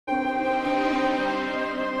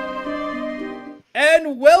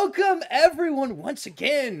And welcome everyone once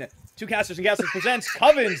again to Casters and Castles presents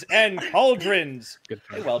Covens and Cauldrons.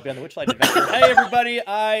 Hey, well, be on the Witchlight adventure. Hey everybody,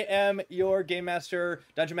 I am your game master,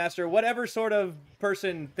 dungeon master, whatever sort of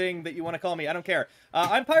person thing that you want to call me. I don't care.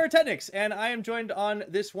 I'm Pyrotechnics, and I am joined on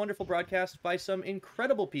this wonderful broadcast by some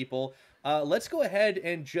incredible people. Let's go ahead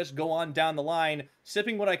and just go on down the line,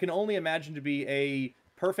 sipping what I can only imagine to be a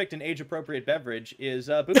perfect and age-appropriate beverage is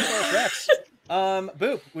BoopasaurusRex.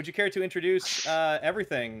 Boop, would you care to introduce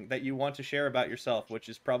everything that you want to share about yourself, which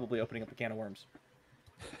is probably opening up a can of worms?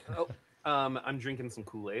 Oh, I'm drinking some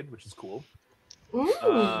Kool-Aid, which is cool.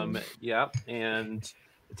 Ooh. Yeah, and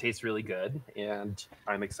it tastes really good, and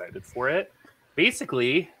I'm excited for it.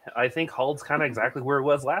 Basically, I think Hauld's kind of exactly where it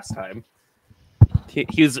was last time.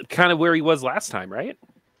 He's kind of where he was last time, right?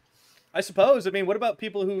 I suppose. I mean, what about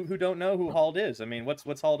people who don't know who Hauld is? I mean, what's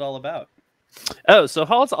Hauld all about? Oh, so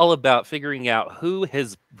Hauld's all about figuring out who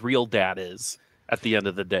his real dad is at the end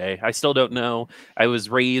of the day. I still don't know. I was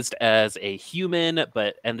raised as a human,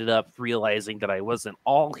 but ended up realizing that I wasn't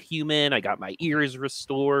all human. I got my ears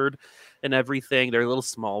restored and everything. They're a little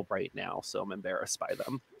small right now, so I'm embarrassed by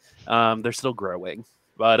them. They're still growing.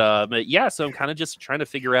 But yeah, so I'm kind of just trying to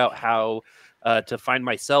figure out how to find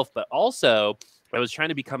myself, but also I was trying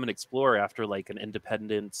to become an explorer after like an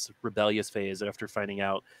independence rebellious phase after finding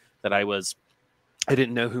out that I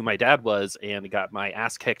didn't know who my dad was and got my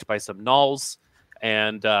ass kicked by some gnolls,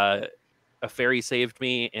 and a fairy saved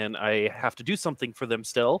me, and I have to do something for them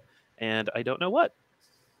still, and I don't know what.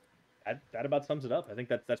 That about sums it up. I think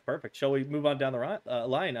that's perfect. Shall we move on down the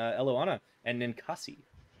line? Ehloanna and Ninkasi.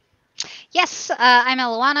 Yes, I'm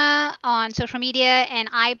Ehloanna on social media, and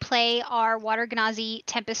I play our Water Genasi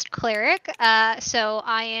Tempest Cleric. So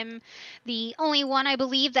I am the only one, I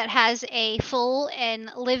believe, that has a full and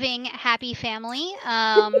living happy family.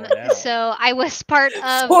 So I was part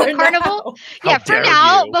of the carnival. Yeah, for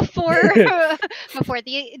now, before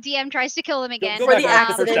the DM tries to kill them again. Go back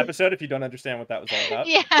to the first episode if you don't understand what that was all about.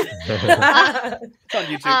 Yeah. It's on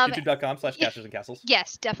YouTube, youtube.com/castersandcastles.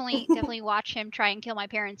 Yes, definitely watch him try and kill my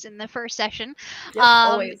parents in the first session. Yep,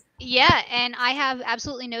 always. Yeah, and I have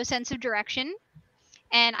absolutely no sense of direction.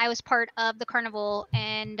 And I was part of the carnival,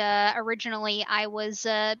 and originally I was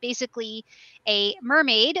basically a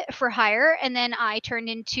mermaid for hire, and then I turned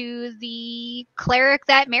into the cleric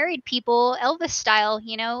that married people, Elvis style,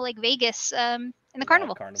 you know, like Vegas in the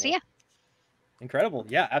carnival. So yeah. Incredible.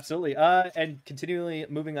 Yeah, absolutely. And continually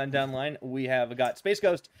moving on down the line, we have got Space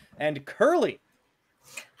Ghost and Curly.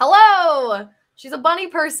 Hello! She's a bunny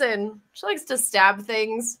person. She likes to stab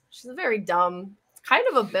things. She's very dumb. Kind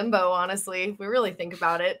of a bimbo, honestly, if we really think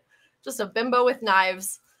about it. Just a bimbo with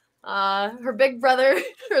knives. Her big brother,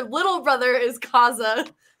 her little brother is Kaza,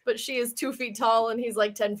 but she is 2 feet tall and he's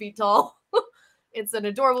like 10 feet tall. It's an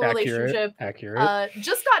adorable relationship. Accurate.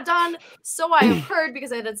 Just got done, so I have heard,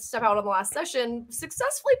 because I had to step out on the last session,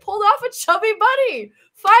 successfully pulled off a chubby bunny.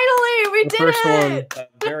 Finally, we did it!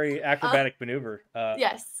 Very acrobatic maneuver.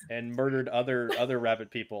 Yes. And murdered other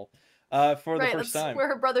rabbit people for the first time. Where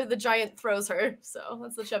her brother, the giant, throws her. So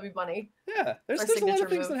that's the chubby bunny. Yeah, there's a lot of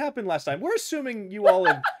things that happened last time. We're assuming you all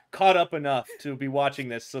have caught up enough to be watching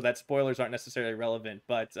this so that spoilers aren't necessarily relevant,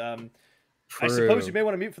 but I suppose you may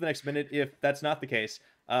want to mute for the next minute if that's not the case.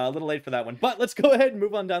 A little late for that one. But let's go ahead and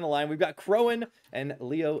move on down the line. We've got Khroen and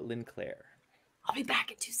Leo Lynclair. I'll be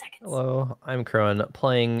back in 2 seconds. Hello, I'm Khroen,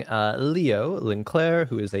 playing Leo Lynclair,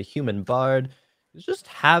 who is a human bard. He's just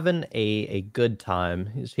having a good time.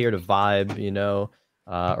 He's here to vibe, you know,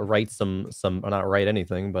 write not write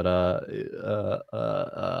anything, but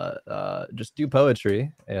just do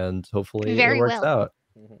poetry, and hopefully it works out.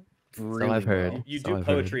 Mm-hmm. So I've heard. You do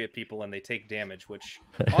poetry at people and they take damage, which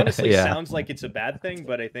honestly sounds like it's a bad thing,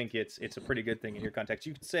 but I think it's a pretty good thing in your context.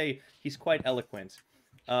 You could say he's quite eloquent.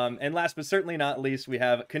 And last but certainly not least, we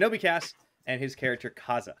have KenobiCasts and his character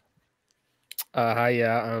Kaza. Hi,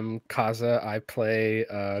 yeah, I'm Kaza. I play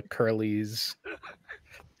Curly's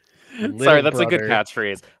Sorry, that's brother. A good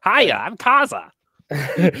catchphrase. Hiya, I'm Kaza.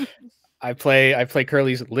 I play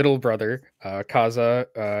Curly's little brother,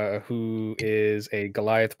 Kaza, who is a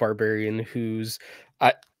Goliath barbarian who's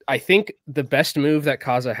I think the best move that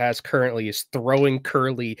Kaza has currently is throwing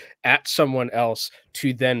Curly at someone else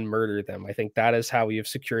to then murder them. I think that is how we have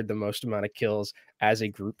secured the most amount of kills as a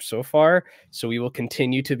group so far. So we will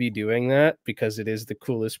continue to be doing that because it is the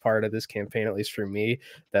coolest part of this campaign, at least for me,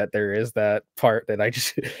 that there is that part that I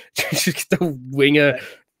just get to wing a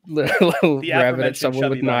little rabbit at someone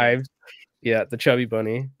with knives. Yeah, the chubby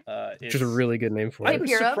bunny. Which is a It's- really good name for I it. was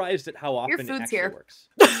Pira, surprised at how often it food's actually here. works.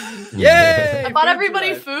 Yay! I bought Food's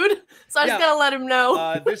everybody arrived. food, so I just Yeah. gotta let him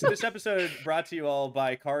know. This episode brought to you all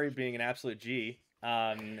by Kari being an absolute G,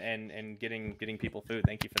 and getting people food.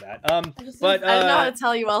 Thank you for that. I don't know how to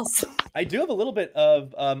tell you else. I do have a little bit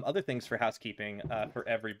of other things for housekeeping for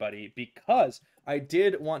everybody, because I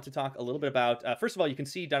did want to talk a little bit about, first of all, you can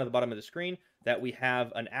see down at the bottom of the screen that we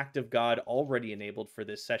have an active god already enabled for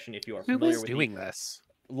this session. If you are Who familiar is with doing this?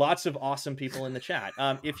 lots of awesome people in the chat.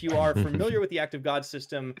 If you are familiar with the active god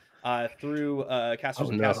system through Castles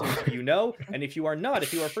and Castles, you know. And if you are not,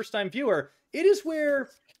 if you are a first-time viewer, it is where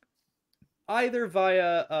either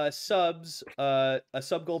via subs, a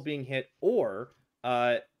sub goal being hit, or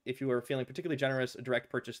if you are feeling particularly generous, a direct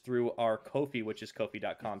purchase through our Ko-fi, which is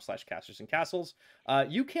kofi.com/castersandcastles,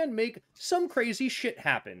 you can make some crazy shit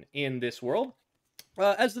happen in this world.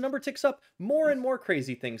 As the number ticks up, more and more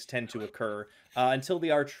crazy things tend to occur until they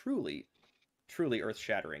are truly, truly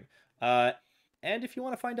earth-shattering. And if you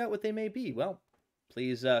want to find out what they may be, well,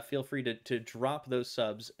 please feel free to drop those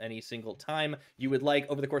subs any single time you would like.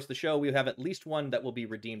 Over the course of the show, we have at least one that will be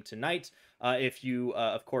redeemed tonight. If you,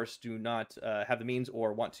 of course, do not have the means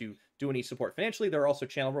or want to do any support financially, there are also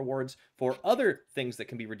channel rewards for other things that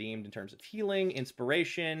can be redeemed in terms of healing,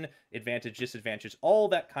 inspiration, advantage, disadvantage, all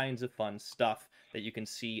that kinds of fun stuff that you can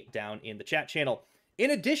see down in the chat channel.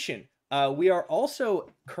 In addition, we are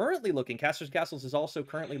also currently looking, Casters Castles is also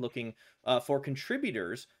currently looking for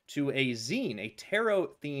contributors to a zine, a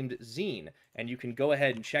tarot-themed zine. And you can go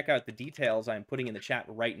ahead and check out the details I'm putting in the chat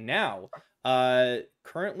right now.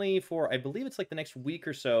 Currently for, I believe it's like the next week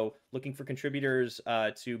or so, looking for contributors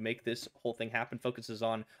to make this whole thing happen. Focuses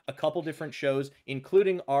on a couple different shows,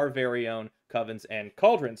 including our very own Covens and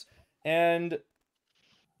Cauldrons. And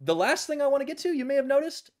the last thing I want to get to, you may have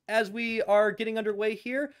noticed, as we are getting underway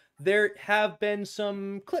here, there have been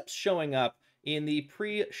some clips showing up in the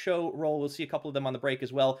pre-show roll. We'll see a couple of them on the break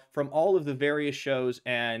as well, from all of the various shows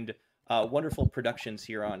and wonderful productions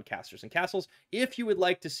here on Casters and Castles. If you would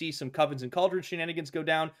like to see some Covens and Cauldron shenanigans go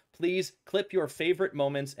down, please clip your favorite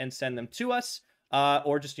moments and send them to us.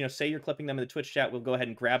 Or just, say you're clipping them in the Twitch chat. We'll go ahead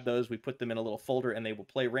and grab those. We put them in a little folder and they will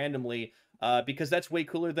play randomly because that's way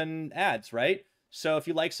cooler than ads, right? So if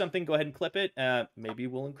you like something, go ahead and clip it. Maybe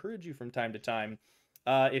we'll encourage you from time to time.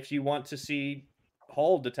 If you want to see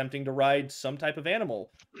Hauld attempting to ride some type of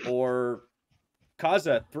animal, or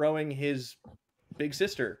Kaza throwing his big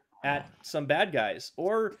sister at some bad guys,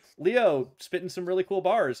 or Leo spitting some really cool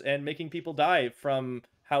bars and making people die from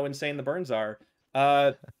how insane the burns are,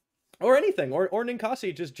 or anything, or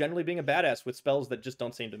Ninkasi just generally being a badass with spells that just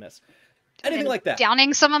don't seem to miss. Anything And like that.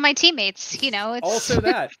 Downing some of my teammates, it's Also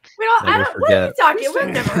that. We don't. Never What are you forget. talking?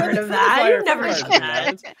 We've never heard of that. You've never Fire done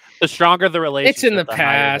that. The stronger the relationship, It's in the the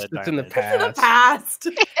higher past. the It's in the damage. In the past.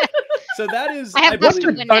 past. So that is, I have believe, most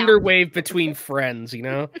of it now. Thunder wave between friends, you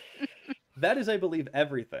know? that is, I believe,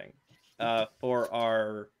 everything for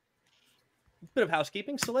our bit of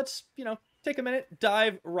housekeeping. So let's, take a minute,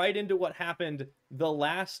 dive right into what happened the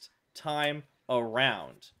last time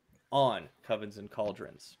around on Covens and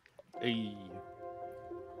Cauldrons. Hey.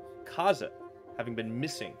 Kaza, having been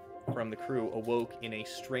missing from the crew, awoke in a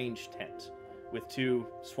strange tent with two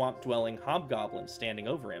swamp-dwelling hobgoblins standing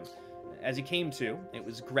over him. As he came to, it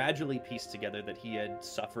was gradually pieced together that he had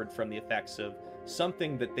suffered from the effects of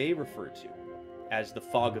something that they referred to as the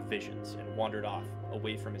fog of visions and wandered off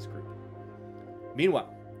away from his group.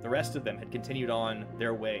 Meanwhile, the rest of them had continued on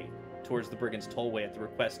their way towards the Brigand's Tollway at the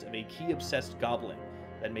request of a key-obsessed goblin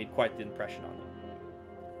that made quite the impression on them.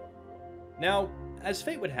 Now, as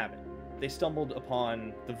fate would have it, they stumbled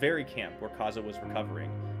upon the very camp where Kaza was recovering,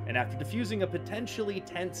 and after diffusing a potentially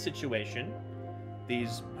tense situation,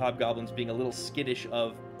 these hobgoblins being a little skittish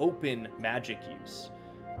of open magic use,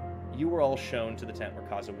 you were all shown to the tent where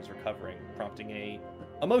Kaza was recovering, prompting a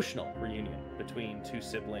emotional reunion between two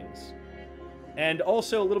siblings. And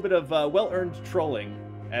also a little bit of well-earned trolling,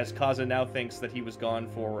 as Kaza now thinks that he was gone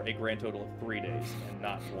for a grand total of 3 days and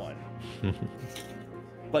not 1.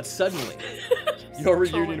 But suddenly, your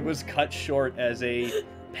reunion was cut short as a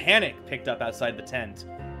panic picked up outside the tent,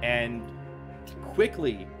 and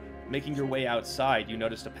quickly making your way outside, you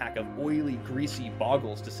noticed a pack of oily, greasy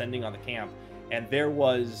Boggles descending on the camp, and there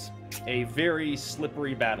was a very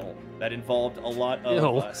slippery battle that involved a lot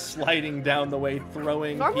of sliding down the way,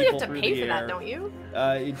 throwing Normally you people have to through pay the for air. that, don't you?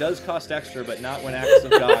 It does cost extra, but not when acts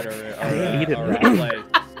of God are at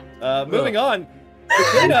play. Moving on. The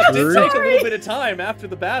cleanup did take a little bit of time after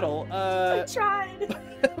the battle. I tried.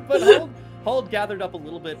 But Hauld gathered up a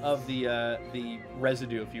little bit of the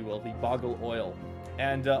residue, if you will, the Boggle oil,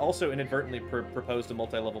 and also inadvertently proposed a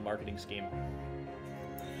multi-level marketing scheme.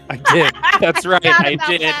 I did. That's right. Forgot I about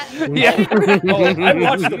did. that. Yeah. Oh, I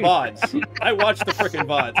watched the VODs. I watched the frickin'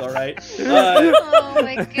 VODs, all right? Oh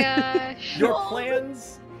my gosh. Your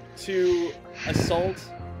plans to assault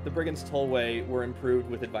the Brigands' Tollway were improved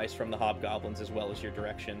with advice from the hobgoblins as well as your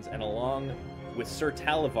directions, and along with Sir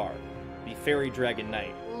Talavar, the fairy dragon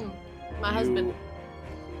knight. My husband.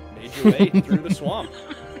 Made your way through the swamp.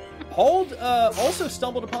 Hauld also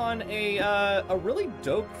stumbled upon a really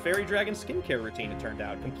dope fairy dragon skincare routine, it turned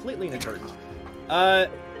out. Completely inadvertent.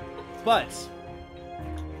 But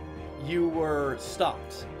you were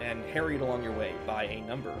stopped and harried along your way by a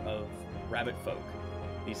number of rabbit folk.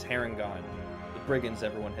 These Harengon, the brigands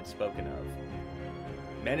everyone had spoken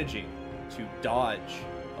of. Managing to dodge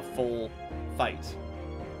a full fight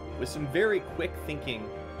with some very quick thinking,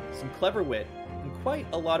 some clever wit, and quite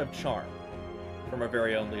a lot of charm from our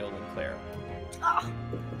very own Lynclair.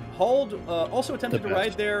 Hauld also attempted to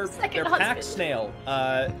ride their pack snail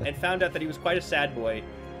and found out that he was quite a sad boy,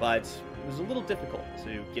 but it was a little difficult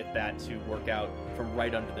to get that to work out from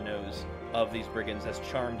right under the nose of these brigands, as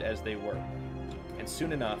charmed as they were. And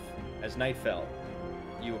soon enough, as night fell,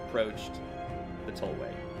 you approached the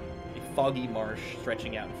tollway. A foggy marsh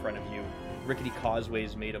stretching out in front of you, rickety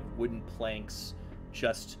causeways made of wooden planks,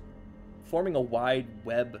 just forming a wide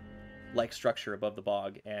web-like structure above the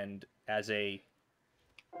bog, and as a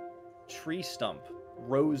tree stump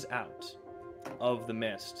rose out of the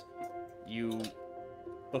mist, you,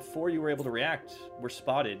 before you were able to react, were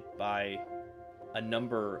spotted by a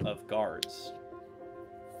number of guards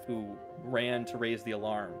who ran to raise the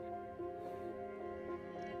alarm.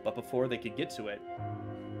 But before they could get to it,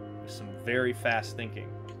 with some very fast thinking,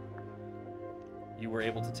 you were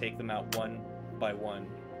able to take them out one by one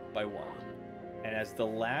by one. And as the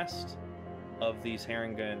last of these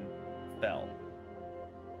Harengon fell,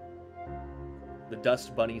 the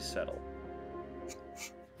dust bunnies settle.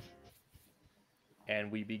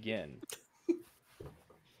 And we begin.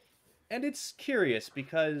 And it's curious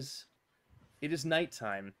because it is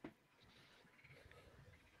nighttime.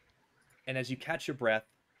 And as you catch your breath,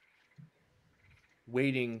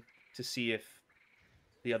 waiting to see if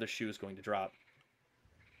the other shoe is going to drop,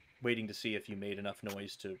 waiting to see if you made enough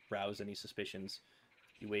noise to rouse any suspicions,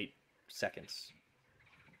 you wait seconds,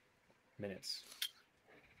 minutes,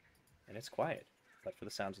 and it's quiet. But for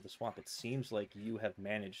the sounds of the swamp, it seems like you have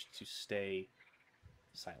managed to stay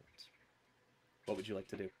silent. What would you like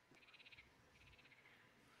to do?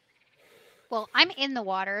 Well, I'm in the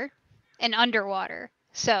water and underwater.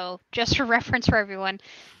 So just for reference for everyone,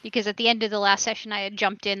 because at the end of the last session, I had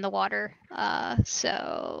jumped in the water.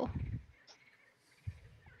 So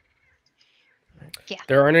yeah.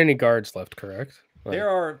 There aren't any guards left, correct? There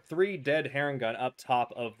are 3 dead Harengon up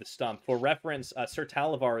top of the stump. For reference, Sir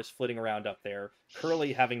Talavar is flitting around up there.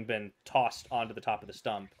 Curly, having been tossed onto the top of the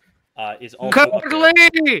stump, is also up there.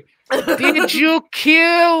 Curly! Did you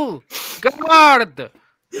kill guard?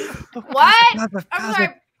 What? I'm sorry.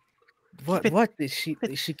 What?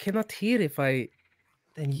 She cannot hear if I...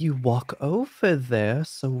 Then you walk over there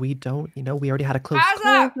so we don't, we already had a close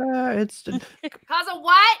Kaza! call there. It's Kaza,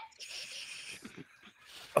 what?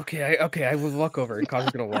 Okay, I will walk over. And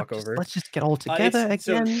Kaza's gonna walk over. Let's just get all together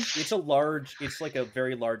again. It's like a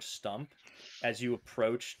very large stump as you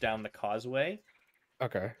approach down the causeway.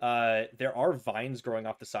 Okay. There are vines growing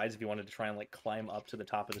off the sides if you wanted to try and like climb up to the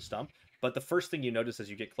top of the stump. But the first thing you notice as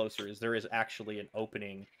you get closer is there is actually an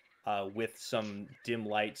opening with some dim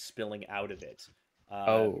light spilling out of it.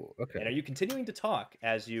 Okay. And are you continuing to talk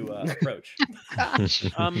as you approach? Gosh.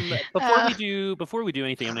 Before we do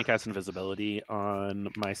anything, I'm gonna cast invisibility on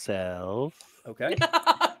myself. Okay.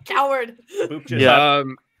 Coward. Boop just up.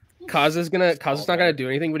 Kaza's not gonna do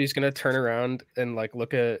anything, but he's gonna turn around and like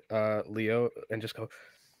look at Leo and just go.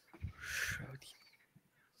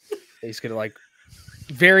 He's gonna like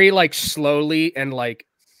very like slowly and like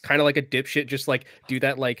kind of like a dipshit, just like do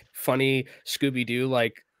that like funny Scooby-Doo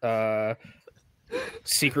like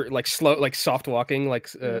secret like slow like soft walking like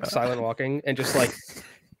silent walking, and just like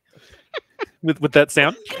with that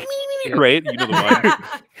sound. Great, you know the one.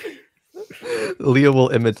 Leo will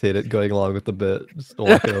imitate it going along with the bit, just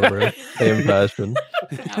walking over, same fashion.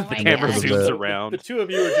 Oh my Camera gosh. zooms The around. 2 of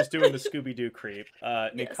you are just doing the Scooby-Doo creep.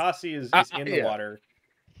 Ninkasi is in the water.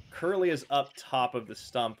 Curly is up top of the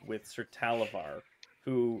stump with Sir Talavar,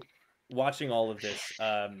 who, watching all of this,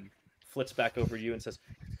 flits back over you and says,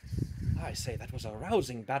 I say, that was a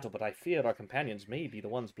rousing battle, but I fear our companions may be the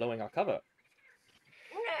ones blowing our cover.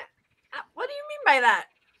 What do you mean by that?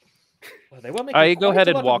 Well, they will make I go quite ahead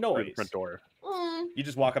a and lot of walk through the noise. front door. You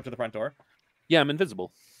just walk up to the front door. Yeah, I'm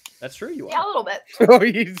invisible. That's true. You are. Yeah, a little bit. Oh, What do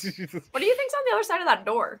you think's on the other side of that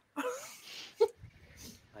door?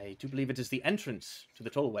 I do believe it is the entrance to the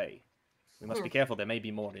tollway. We must be careful. There may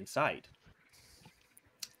be more inside.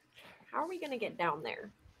 How are we gonna get down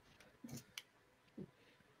there?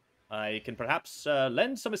 I can perhaps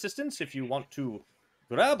lend some assistance if you want to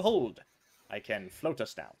grab hold. I can float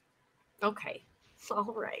us down. Okay.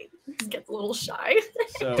 All right. Get a little shy.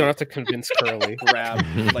 So Don't have to convince Curly. grab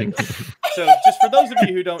like. So just for those of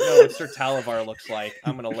you who don't know what Sir Talavar looks like,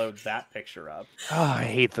 I'm gonna load that picture up. Oh, I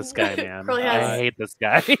hate this guy, man. Curly has- I hate this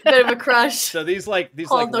guy. Bit of a crush. So these Paul, like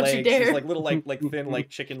don't you legs, dare. these like little like thin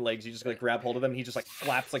like chicken legs. You just like grab hold of them. And he just like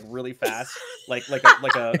flaps like really fast, like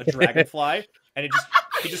a dragonfly, and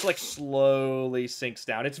he just like slowly sinks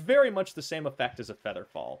down. It's very much the same effect as a feather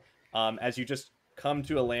fall. As you just come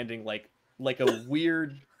to a landing like a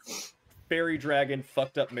weird fairy dragon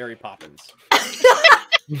fucked up Mary Poppins.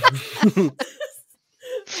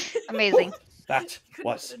 Amazing. That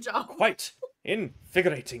was Good job. quite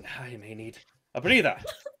invigorating. I may need a breather.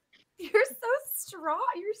 You're so strong.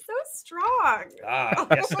 You're so strong. Ah,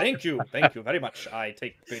 yes, thank you. Thank you very much. I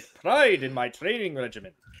take great pride in my training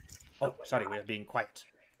regimen. Oh, sorry, we are being quiet.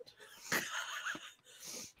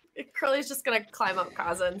 Curly's just gonna climb up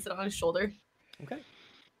Kaza and sit on his shoulder. Okay.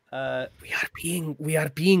 We are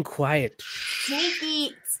being quiet.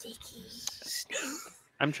 Sneaky.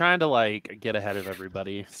 I'm trying to like get ahead of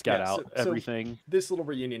everybody, scout Yeah, out so everything. this little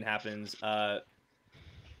reunion happens.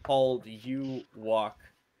 Paul, you walk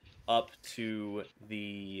up to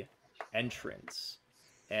the entrance,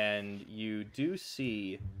 and you do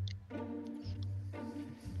see,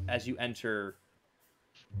 as you enter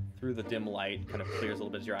through the dim light, kind of clears a little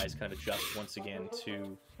bit as your eyes kind of adjust once again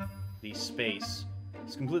to the space.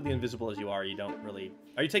 It's completely invisible as you are. You don't really...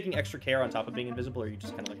 Are you taking extra care on top of being invisible, or are you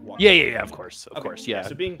just kind of like walking? Yeah, of course, yeah.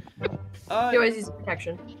 So being... You always use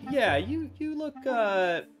protection. Yeah, you look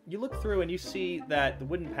through and you see that the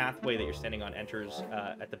wooden pathway that you're standing on enters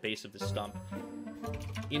at the base of the stump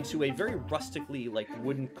into a very rustically like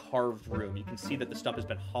wooden carved room. You can see that the stump has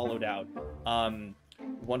been hollowed out.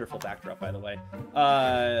 Wonderful backdrop, by the way.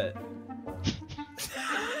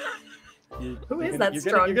 Who is that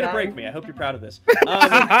strong You're gonna guy? break me. I hope you're proud of this.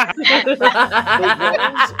 The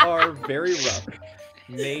walls are very rough,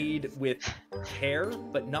 made with care,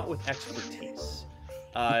 but not with expertise.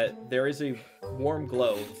 There is a warm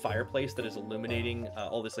glow fireplace that is illuminating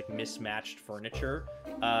all this like mismatched furniture.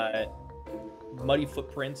 Muddy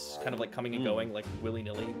footprints, kind of like coming and going like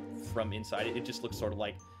willy-nilly from inside. It just looks sort of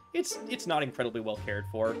like it's not incredibly well cared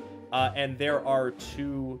for. And there are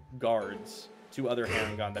two other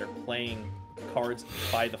Harengon that are playing cards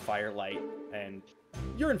by the firelight, and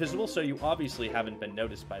you're invisible, so you obviously haven't been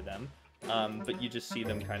noticed by them. But you just see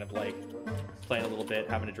them kind of like playing a little bit,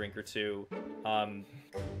 having a drink or two.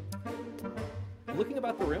 Looking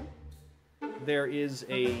about the room, there is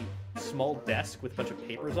a small desk with a bunch of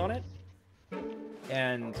papers on it,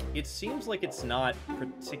 and it seems like it's not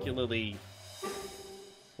particularly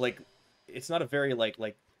like it's not a very like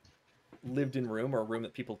lived-in room, or a room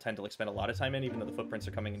that people tend to like spend a lot of time in, even though the footprints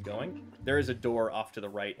are coming and going. There is a door off to the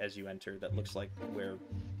right as you enter that looks like where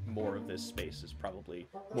more of this space is probably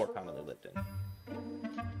more commonly lived in.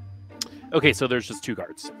 Okay, so there's just two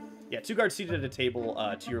guards. Yeah, two guards seated at a table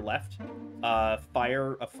to your left. A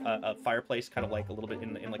fireplace kind of like a little bit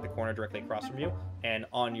in like the corner directly across from you. And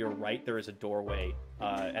on your right, there is a doorway.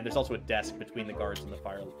 And there's also a desk between the guards and the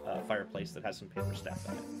fireplace that has some paper stacked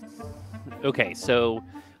on it. Okay, so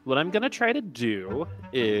what I'm gonna try to do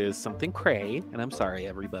is something cray, and I'm sorry,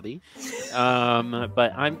 everybody.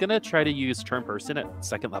 But I'm gonna try to use turn person at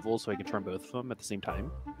second level so I can turn both of them at the same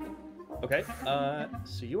time. Okay,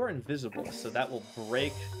 so you are invisible, so that will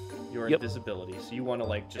break your invisibility. So you want to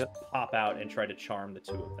like just pop out and try to charm the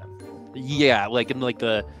two of them. Yeah, like in like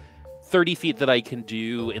the 30 feet that I can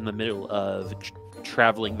do in the middle of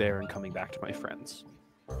traveling there and coming back to my friends.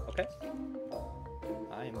 Okay.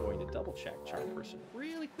 I am going to double check charm person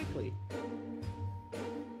really quickly.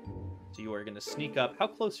 So you are going to sneak up. How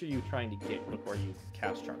close are you trying to get before you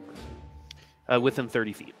cast charm person? Within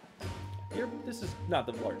 30 feet. This is not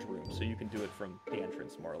the large room, so you can do it from the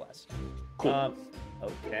entrance, more or less. Cool.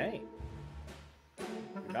 Okay.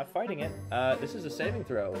 You're not fighting it. This is a saving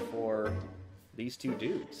throw for these two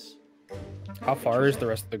dudes. How far is the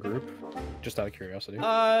rest of the group? Just out of curiosity.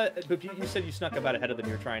 But you said you snuck about ahead of them.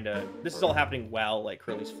 You're trying to... This is all happening while, like,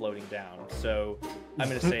 Curly's floating down. So I'm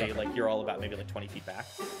going to say, like, you're all about maybe, like, 20 feet back.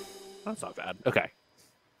 That's not bad. Okay.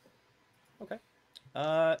 Okay.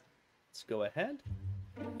 Let's go ahead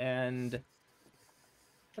and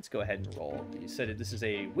let's go ahead and roll. You said this is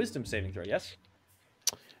a wisdom saving throw, yes?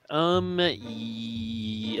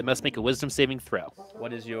 It must make a wisdom saving throw.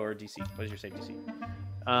 What is your DC? What is your save DC?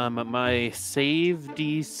 My save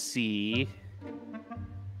DC.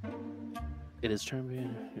 It is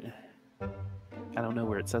term. I don't know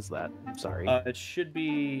where it says that. I'm sorry. It should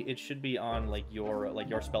be on like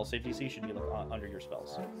your spell save DC should be like under your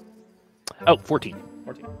spells. Oh, 14.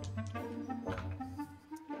 14.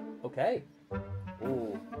 Okay.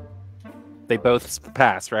 Ooh. They both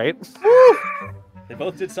pass, right? They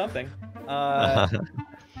both did something. Oh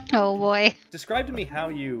boy. Describe to me how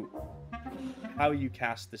you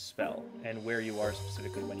cast this spell and where you are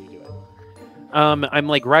specifically when you do it. I'm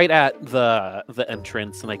like right at the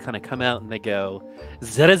entrance, and I kind of come out and I go,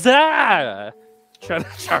 "Zada-za!" Trying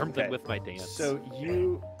to charm them with my dance. So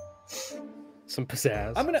you some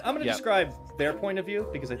pizzazz. I'm gonna describe their point of view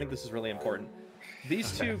because I think this is really important.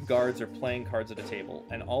 These two guards are playing cards at a table,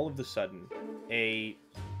 and all of a sudden, a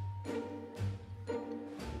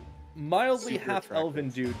mildly half-elven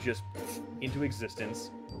dude just into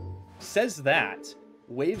existence, says that,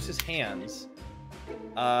 waves his hands,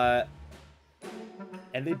 and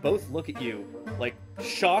they both look at you like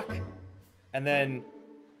shock, and then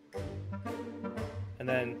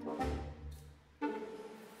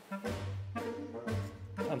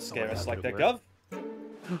don't scare us like that, Gov.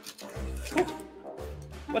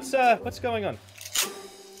 What's going on?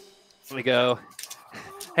 Let me go.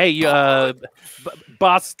 Hey,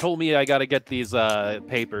 boss told me I gotta get these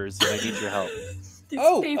papers, and I need your help.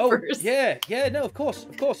 Yeah, no, of course.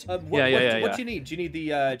 What do you need? Do you need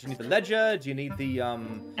the ledger? Do you need the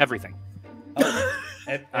everything?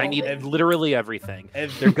 I need everything. Literally everything.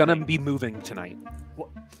 They're gonna be moving tonight.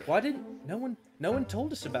 Why didn't no one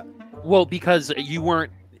told us about? Well, because you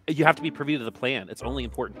weren't. You have to be privy to the plan. It's only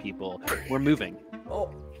important people. We're moving. Oh,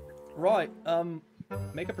 right.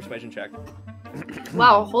 Make a persuasion check.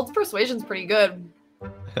 Wow, Hauld's persuasion's pretty good.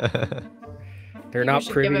 They're not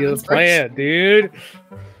privy to the plan, dude.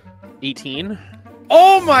 18.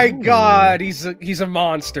 Oh my god, he's a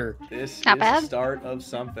monster. This is Not bad. the start of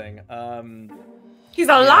something. He's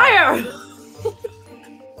a liar.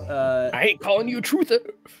 I ain't calling you a truther.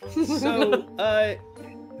 So,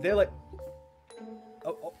 they're like,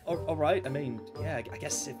 oh, all right. I mean, yeah, I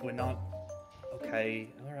guess if we're not okay,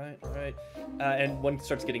 all right. And one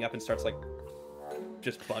starts getting up and starts like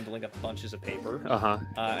just bundling up bunches of paper.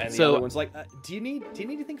 And the other one's like, do you need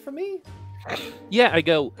anything from me? Yeah, I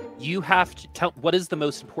go. You have to tell. What is the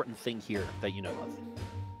most important thing here that you know of?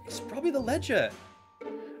 It's probably the ledger.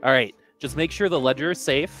 All right. Just make sure the ledger is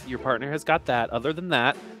safe. Your partner has got that. Other than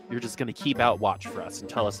that, you're just going to keep out watch for us and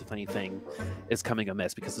tell us if anything is coming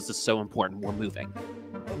amiss, because this is so important. We're moving.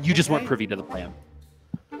 You just weren't privy to the plan.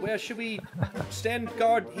 Where should we stand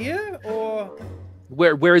guard here, or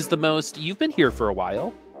where is the most? You've been here for a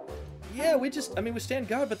while. Yeah, we stand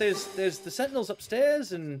guard, but there's the sentinels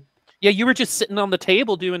upstairs, and yeah, you were just sitting on the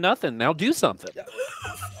table doing nothing. Now do something.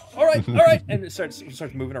 All right, and it starts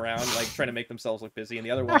moving around, like trying to make themselves look busy, and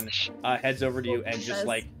the other one heads over to you and just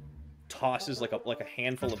like tosses like a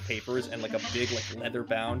handful of papers and like a big like leather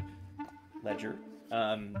bound ledger,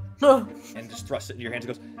 and just thrusts it in your hands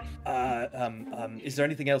and goes, is there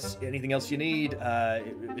anything else you need?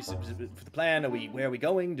 Is it for the plan? Where are we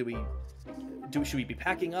going? Should we be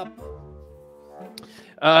packing up?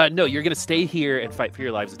 No, you're gonna stay here and fight for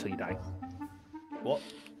your lives until you die. What?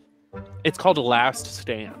 It's called a last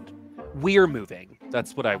stand. We're moving.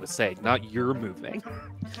 That's what I was saying. Not you're moving.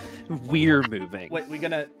 We're moving. Wait, we're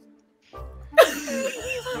not,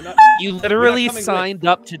 you literally signed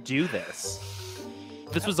up to do this.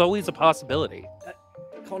 This was always a possibility. That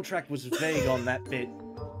contract was vague on that bit.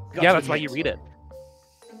 Yeah, that's why you read it.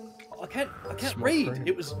 I can't read.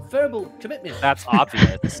 It was verbal commitment. That's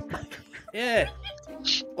obvious. Yeah.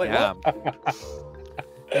 Wait, yeah. what?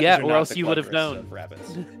 Yeah, or else you would have known.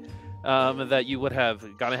 Rabbits. That you would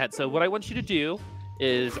have gone ahead. So what I want you to do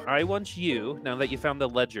is I want you, now that you found the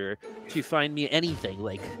ledger, to find me anything,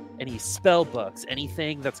 like any spell books,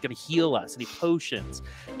 anything that's going to heal us, any potions,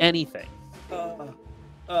 anything.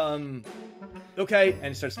 Okay, and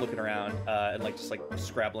he starts looking around and like just like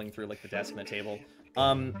scrabbling through like the desk and the table.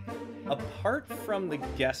 Apart from the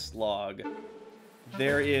guest log,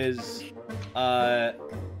 there is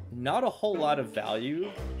not a whole lot of value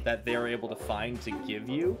that they're able to find to give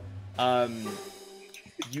you.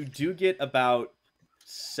 You do get about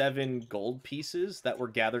 7 gold pieces that were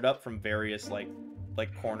gathered up from various like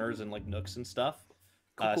corners and like nooks and stuff.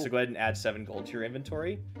 Cool. So go ahead and add 7 gold to your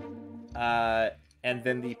inventory. And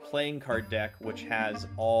then the playing card deck, which has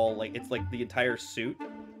all it's like the entire suit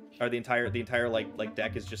or the entire like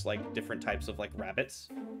deck is just like different types of like rabbits,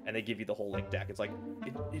 and they give you the whole like deck. It's like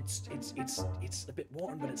it's a bit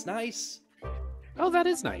worn, but it's nice. Oh, that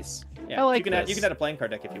is nice. Yeah, I like you this. can add a playing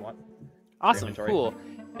card deck if you want. Awesome, inventory. cool.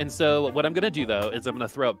 And so what I'm gonna do though is I'm gonna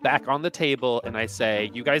throw it back on the table, and I say,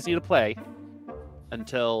 you guys need to play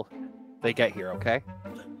until they get here, okay?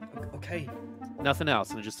 Okay. Nothing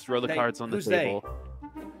else, and I just throw the They- cards on the who's they? table.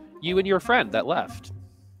 You and your friend that left.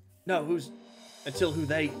 No, who's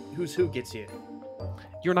who gets here?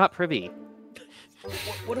 You're not privy.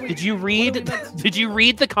 What do we? Did you what are read? we meant- Did you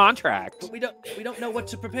read the contract? But we don't know what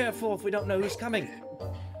to prepare for if we don't know who's coming.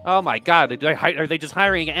 Oh my God! Are they just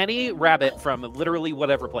hiring any rabbit from literally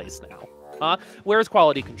whatever place now? Huh? Where's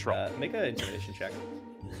quality control? Make an intimidation check.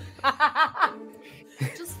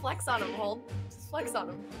 Just flex on him, Hauld. Just flex on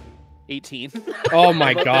him. 18. Oh my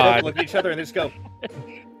They both god. look at each other and they just go.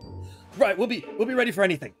 Right, we'll be ready for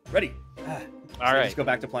anything. Ready. All They right. just go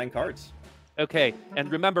back to playing cards. Okay.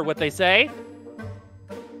 And remember what they say.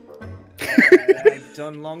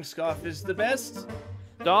 Done long scarf is the best.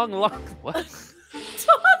 Dong long what?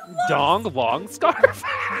 Dong long scarf.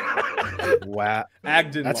 Wow.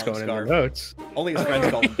 Agden That's long going scarf. in the notes. Only his friends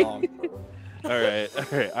call him Dong. All right.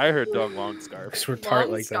 I heard dong long scarf. Because we're tart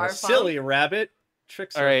Long like scarf. that. Silly rabbit.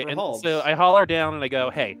 Tricks All are right. for And Halds. so I holler down and I go,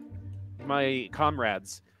 "Hey, my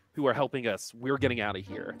comrades who are helping us, we're getting out of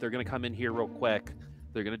here. They're gonna come in here real quick.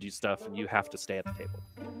 They're gonna do stuff, and you have to stay at the table."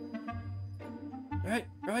 Right,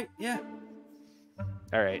 yeah.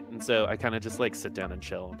 All right. And so I kind of just like sit down and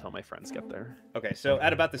chill until my friends get there. Okay, so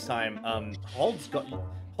at about this time, Hauld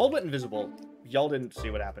went invisible. Y'all didn't see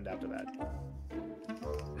what happened after that.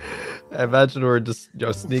 I imagine we're just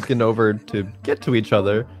sneaking over to get to each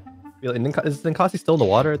other. Is Ninkasi still in the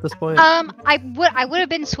water at this point? I would have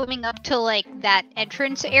been swimming up to like that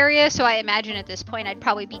entrance area, so I imagine at this point I'd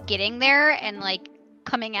probably be getting there and like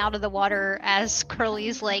coming out of the water as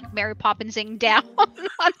Curly's like Mary Poppinsing down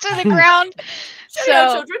onto the ground. Cheerio,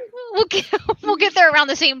 So children. we'll get there around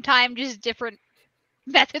the same time, just different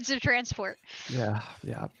methods of transport. Yeah.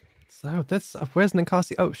 So this, where's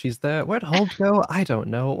Ninkasi? Oh, she's there. Where'd Hauld go? I don't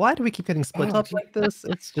know. Why do we keep getting split up like this?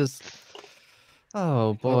 It's just,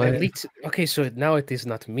 oh Well, at boy. least, okay, so now it is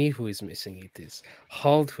not me who is missing, it is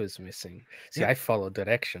Hauld who is missing. See, Yeah. I follow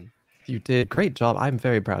direction. You did great job. I'm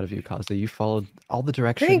very proud of you, Kaza. You followed all the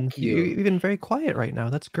directions. Thank you. You're even very quiet right now.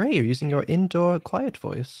 That's great. You're using your indoor quiet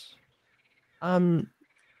voice. All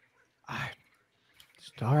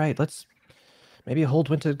right. Maybe Hauld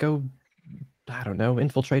went to go, I don't know,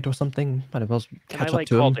 infiltrate or something. Might as well Can catch I up like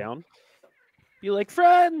to call him. down? Be like,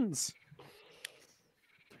 friends.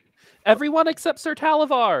 Everyone except Sir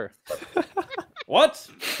Talavar, What?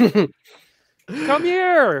 come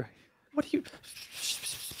here. What are you?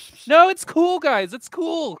 No, it's cool, guys. It's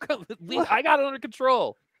cool. I got it under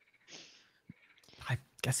control. I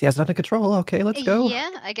guess he has it under control. Okay, let's go. Yeah,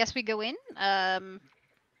 I guess we go in.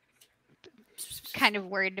 Kind of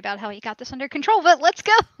worried about how he got this under control, but let's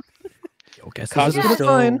go. I guess this Kaza's is gonna be still,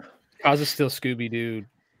 fine. Kaza's still Scooby-Doo,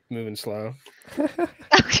 moving slow.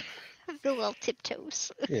 Okay. The little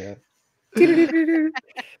tiptoes. Yeah.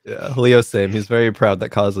 Yeah, Leo's same. He's very proud that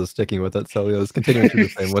Kaza is sticking with it, so Leo's continuing to do the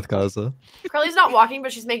same with Kaza. Curly's not walking,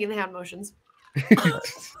 but she's making the hand motions.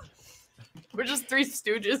 We're just three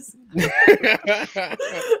stooges.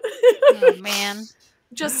 Oh man.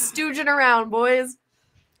 Just stooging around, boys.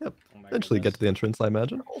 Oh my Eventually get to the entrance, I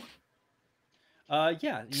imagine.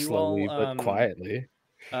 Yeah, you Slowly all but quietly.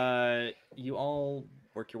 you all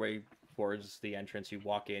work your way towards the entrance. You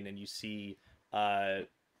walk in and you see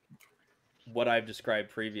what I've described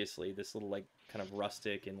previously, this little like kind of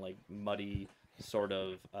rustic and like muddy sort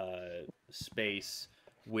of space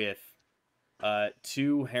with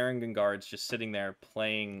two Harengon guards just sitting there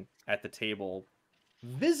playing at the table.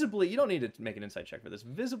 Visibly, you don't need to make an insight check for this.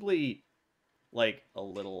 Visibly like a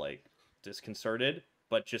little like disconcerted,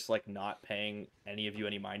 but just like not paying any of you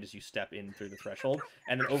any mind as you step in through the threshold.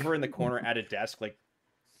 And then over in the corner at a desk, like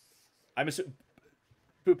I'm assuming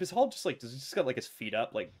Boop, is Hauld just like, does he just got like his feet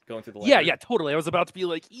up, like going through the Yeah, ladder? yeah, totally. I was about to be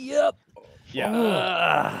like, yep.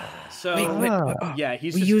 Yeah. So Ah. yeah,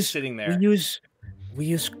 he's we just use- sitting there. We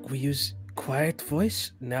use quiet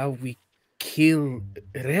voice. Now we kill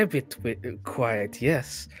rabbit with quiet.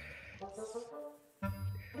 Yes.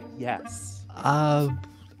 Yes.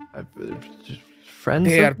 Friends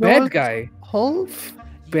They are of bad yours? guy. Hauld?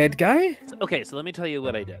 Bad guy. Okay, so let me tell you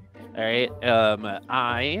what I did. All right.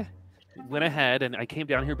 I went ahead and I came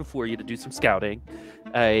down here before you to do some scouting.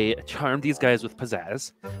 I charmed these guys with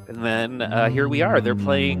pizzazz, and then here we are. They're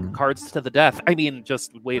playing cards to the death. I mean,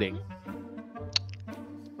 just waiting.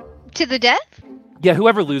 To the death? Yeah,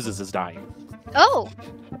 whoever loses is dying. Oh.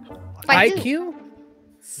 By who? IQ?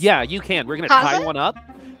 Yeah, you can. We're gonna tie Kaza? one up.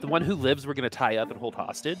 The one who lives, we're gonna tie up and hold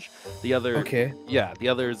hostage. The other, Okay. yeah, the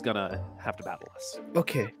other is gonna have to battle us.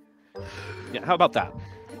 Okay. Yeah, how about that?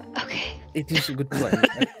 Okay. It is a good plan.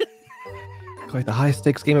 Quite the high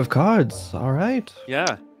stakes game of cards. All right.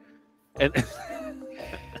 Yeah. And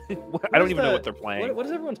I don't even know what they're playing. What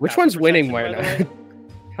is everyone's Which passive one's winning perception, right by the now? way?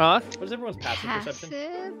 Huh? What is everyone's passive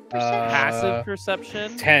perception? Passive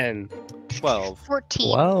perception? 10. 12. 14.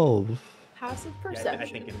 12. Passive Yeah, perception. I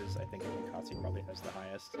think it is. I think Ninkasi probably has the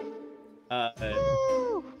highest.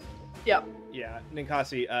 Woo. Yep. Yeah,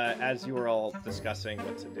 Ninkasi, as you were all discussing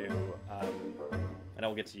what to do, and I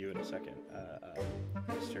will get to you in a second,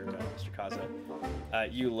 Mr.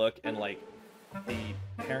 Kaza, you look and, like, the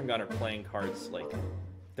Harengon are playing cards, like,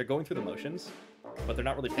 they're going through the motions, but they're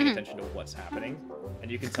not really paying attention to what's happening, and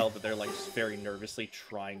you can tell that they're, like, just very nervously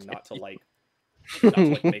trying not to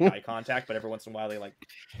make eye contact, but every once in a while they, like,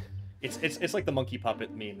 it's like the monkey puppet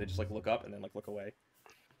meme. They just, like, look up and then, like, look away.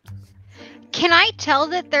 Can I tell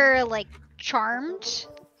that they're like charmed?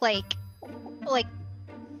 Like,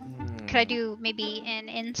 could I do maybe an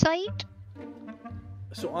insight?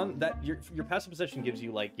 So on that, your passive perception gives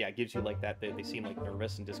you like that they seem like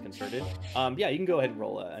nervous and disconcerted. Yeah, you can go ahead and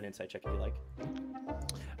roll an insight check if you like.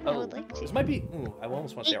 I would like to. This might be. I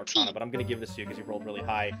almost want to say 18. Arcana, but I'm gonna give this to you because you rolled really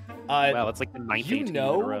high. Wow, it's like the ninth You 18 in a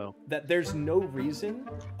know row. that there's no reason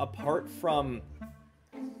apart from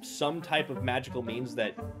some type of magical means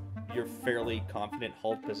that you're fairly confident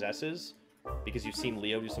Hauld possesses, because you've seen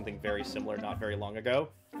Leo do something very similar not very long ago,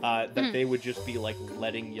 that they would just be like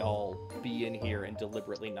letting y'all be in here and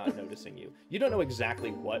deliberately not noticing you. You don't know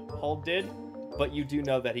exactly what Hauld did, but you do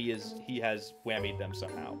know that he has whammied them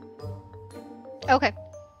somehow. Okay.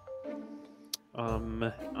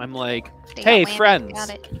 I'm like, They hey, got whammy, friends. got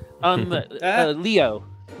it. Leo,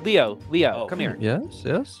 Oh, come here. Yes.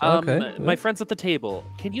 Okay. My friends at the table,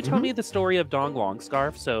 can you tell Mhm. me the story of Dong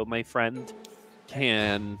Longscarf so my friend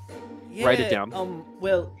can write it down?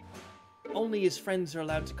 Well, only his friends are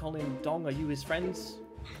allowed to call him Dong. Are you his friends?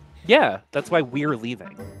 Yeah, that's why we're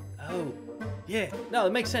leaving. Oh, yeah. No,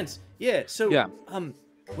 it makes sense. Yeah. So, Yeah.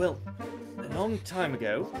 well, a long time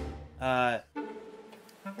ago,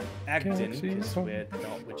 Agden, because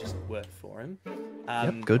we're just work for him.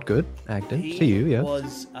 Yep. Good. Agden. He To you. Yes.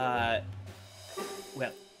 was,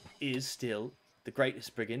 well, is still the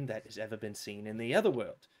greatest brigand that has ever been seen in the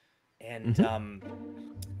Otherworld. And,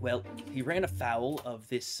 well, he ran afoul of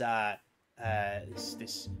this,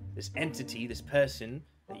 this entity, this person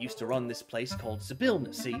that used to run this place called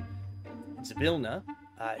Zybilna, see? And Zybilna,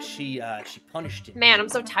 she punished him. Man, I'm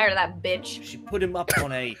so tired of that bitch. She put him up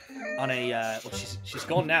on a well, she's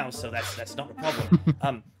gone now, so that's not a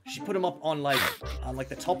problem. She put him up on like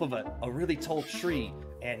the top of a really tall tree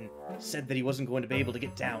and said that he wasn't going to be able to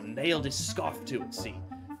get down. Nailed his scarf to it, see,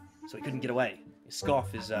 so he couldn't get away. His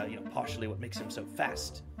scarf is partially what makes him so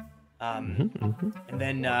fast. And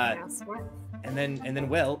then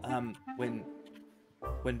well, when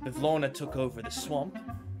Ehloanna took over the swamp,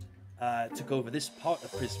 took over this part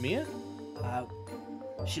of Prismere,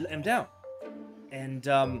 she let him down. And,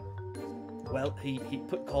 well, he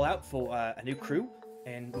put call out for a new crew,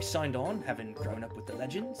 and we signed on, having grown up with the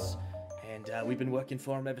legends. And we've been working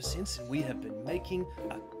for him ever since, and we have been making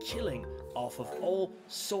a killing off of all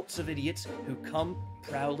sorts of idiots who come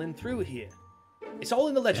prowling through here. It's all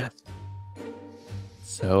in the legend.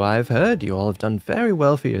 So I've heard you all have done very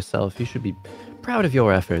well for yourself. You should be proud of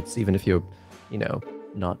your efforts, even if you're,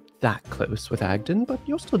 not that close with Agden, but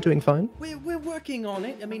you're still doing fine. We're working on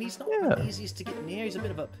it. I mean, he's not the easiest to get near. He's a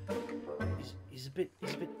bit of a he's a bit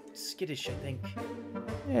skittish, I think.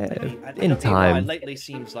 Yeah, I in don't know why time. lately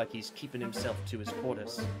seems like he's keeping himself to his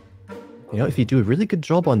quarters. If you do a really good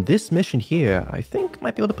job on this mission here, I think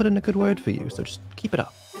might be able to put in a good word for you. So just keep it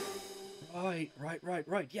up.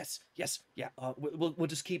 Right. Yes. Yeah. We'll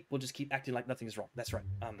just keep acting like nothing's wrong. That's right.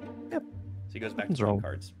 Yep. So he goes back Nothing's to wrong. the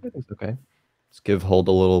cards. I think it's okay. Just give Hauld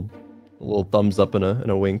a little thumbs up and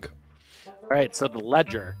a wink. All right, so the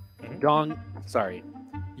ledger.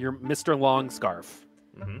 You're Mr. Longscarf.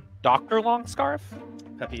 Dr. Longscarf?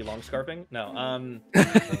 Peppy Longscarfing? No.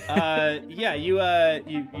 Yeah.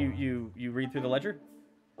 You read through the ledger.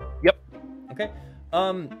 Yep. Okay.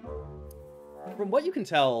 From what you can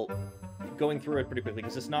tell, going through it pretty quickly,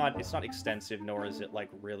 because it's not extensive, nor is it like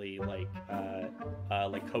really like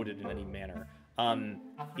coded in any manner.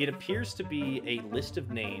 It appears to be a list of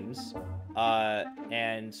names,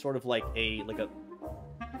 and sort of like a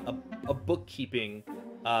bookkeeping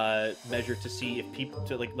measure to see if people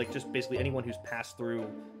just basically anyone who's passed through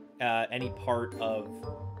any part of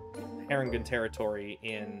Harengon territory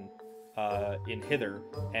in in Hither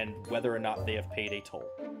and whether or not they have paid a toll.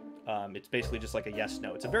 It's basically just like a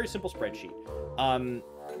yes/no. It's a very simple spreadsheet.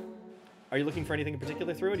 Are you looking for anything in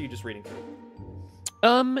particular through it, or are you just reading through?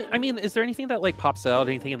 I mean, is there anything that like pops out?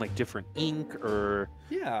 Anything in like different ink or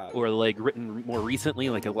like written more recently,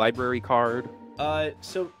 like a library card?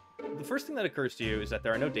 So the first thing that occurs to you is that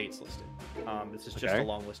there are no dates listed. This is just a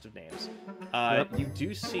long list of names. You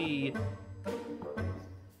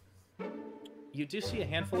do see a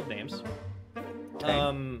handful of names.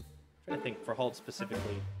 I'm trying to think for Hauld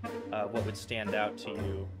specifically, what would stand out to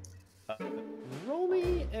you.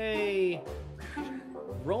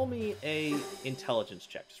 Roll me a intelligence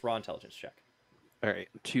check, just raw intelligence check. All right,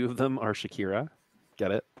 2 of them are Shakira.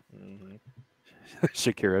 Get it? Mm-hmm.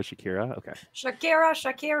 Shakira. Okay.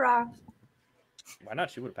 Shakira. Why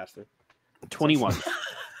not? She would have passed through. 21.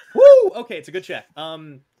 Woo! Okay, it's a good check.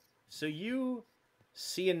 So you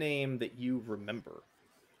see a name that you remember.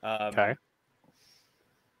 Okay.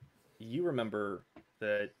 You remember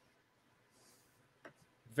that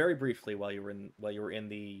very briefly while you were in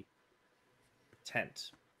the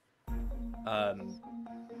tent,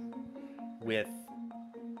 with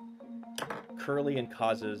Curly and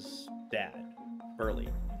Kaza's dad, Burley.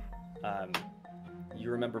 You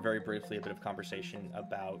remember very briefly a bit of conversation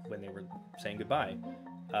about when they were saying goodbye,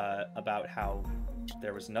 about how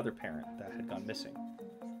there was another parent that had gone missing,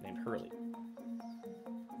 named Hurley.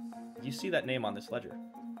 You see that name on this ledger.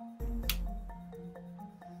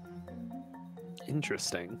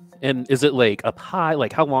 Interesting. And is it like up high?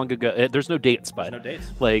 Like how long ago? There's no dates, but There's no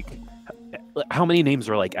dates. Like how many names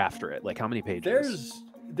are like after it? Like how many pages?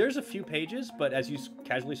 There's a few pages, but as you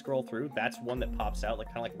casually scroll through, that's one that pops out, like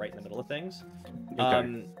kind of like right in the middle of things.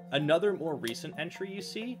 Okay. Another more recent entry you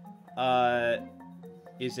see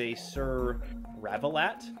is a Sir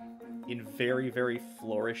Ravelat in very, very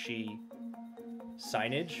flourishy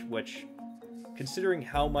signage, which, considering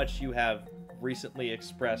how much you have recently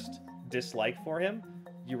expressed dislike for him,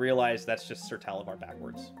 you realize that's just Sir Talavar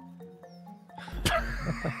backwards.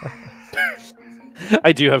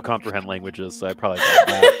 I do have comprehend languages, so I probably got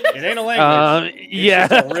that. It ain't a language. Yeah.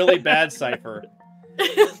 It's just a really bad cipher.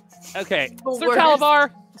 Okay. The Sir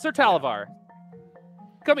worst. Talavar.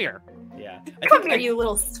 Come here. Yeah. Come here, you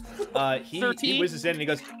little. He whizzes in and he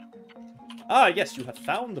goes, "Ah, yes, you have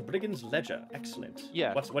found the Brigand's ledger. Excellent.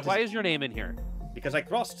 Yeah. What Why is your name in here? Because I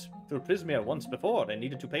crossed through Prismia once before and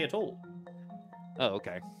needed to pay a toll. Oh,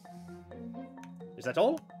 okay. Is that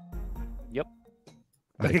all? Yep.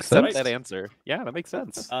 Makes Accept sense. that answer. Yeah, that makes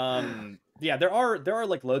sense. Yeah, there are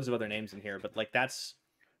like loads of other names in here, but like that's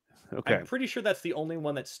Okay. I'm pretty sure that's the only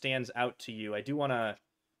one that stands out to you. I do want to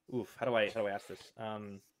how do I ask this?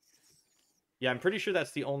 Yeah, I'm pretty sure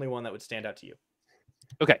that's the only one that would stand out to you.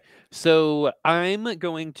 Okay. So I'm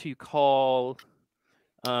going to call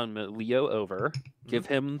Leo over, give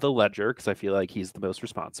him the ledger because I feel like he's the most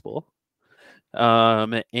responsible.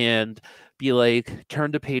 And be like,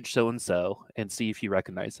 turn to page so and so and see if you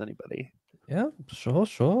recognize anybody. Yeah,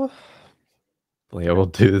 sure. Leo will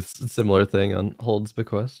do this similar thing on Hauld's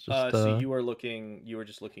bequest. Just, So you were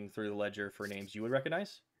just looking through the ledger for names you would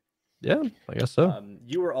recognize? yeah, I guess so.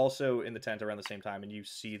 You were also in the tent around the same time, and you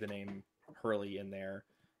see the name Hurley in there.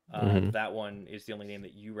 That one is the only name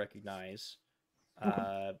that you recognize.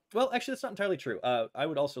 Well, actually, that's not entirely true. I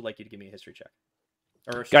would also like you to give me a history check.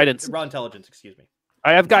 Or Guidance. Raw intelligence, excuse me.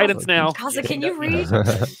 I have guidance now. Kaza, can you read?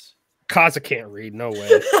 Kaza can't read. No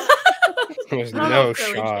way. There's no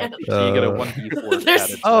shot. So you get a 1d4 There's-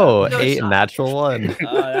 added. Oh, No 8 shot. natural 1.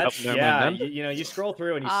 That's, never yeah, mind you know, you scroll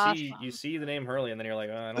through and you see the name Hurley, and then you're like,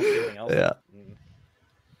 oh, I don't see anything else. Yeah. Mm.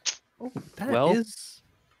 Oh, that Well- is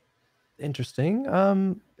interesting.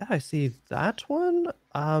 I see that one.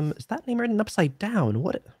 Is that name written upside down?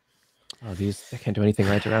 What? Oh, I can't do anything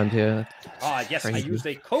right around here. Ah, yes, I Crazy. used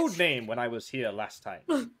a code name when I was here last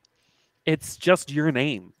time. It's just your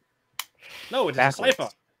name. No, it is Backwards. a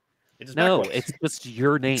cipher. It is No, backwards. it's just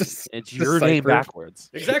your name. Just It's the your name cipher. backwards.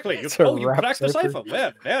 Exactly. It's a You rap cracked the cipher. cipher.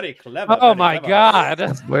 We're very clever. Oh very my clever.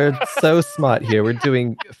 god. We're so smart here. We're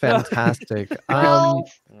doing fantastic. Well,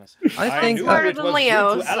 Yes. I think knew Smarter it than was good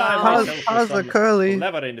Leo, to ally so- myself with How's some Curly?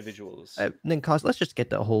 clever individuals. Ninkasi, let's just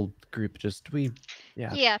get the whole group.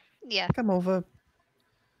 Yeah. Come over.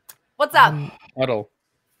 what's up? Huddle.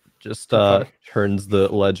 Just turns the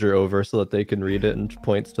ledger over so that they can read it and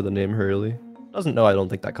points to the name Hurley. Doesn't know. I don't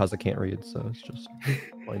think that Kaza can't read, so it's just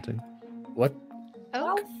pointing. What?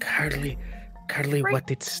 Oh, Carly, Right.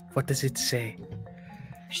 what does it say?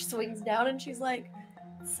 She swings down and she's like,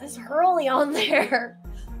 it says Hurley on there.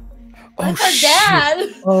 Oh, That's our shit. dad.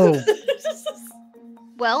 Oh,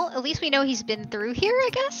 Well, at least we know he's been through here, I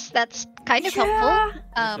guess. That's kind of Yeah.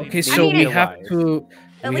 helpful. Okay, so mean, we alive. have to.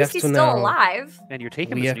 At we least have he's to still now alive. And you're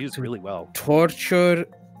taking We this have news to- really well. torture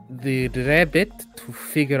the rabbit to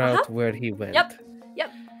figure Uh-huh. out where he went. Yep.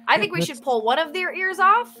 I think we let's- should pull one of their ears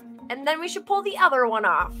off, and then we should pull the other one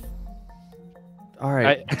off. All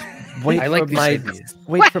right. I, Wait I like for this my idea.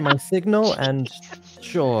 wait for my signal, and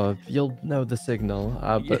sure, you'll know the signal.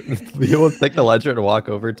 But you will take the ledger and walk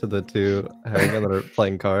over to the two hare-y that are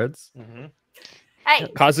playing cards. Mm-hmm. Hey,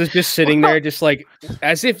 Kaza's just sitting there, just like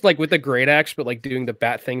as if like with a great axe, but like doing the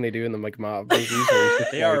bat thing they do in the like mob movies. where he's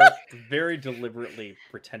just They like- are very deliberately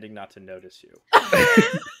pretending not to notice you.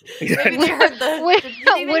 maybe they heard the. Would, did you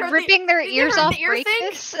think they would heard the- ripping their did you ears heard off the ear break thing?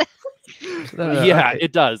 this? No, yeah, okay.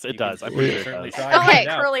 it does. You It does. can I'm pretty sure certainly it try does. and Okay, find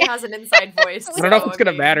out. Curly has an inside voice. I don't know if so, it's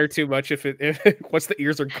gonna mean, matter too much if once the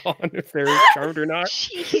ears are gone, if they're charmed or not.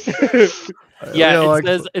 Jeez. Yeah, Leo, it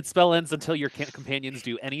says its spell ends until your companions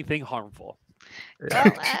do anything harmful. Well,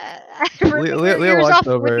 ripping their Leo ears walks off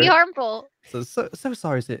would be over. harmful. So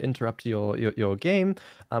sorry to interrupt your game.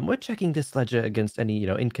 We're checking this ledger against any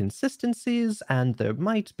inconsistencies, and there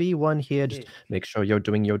might be one here. Just make sure you're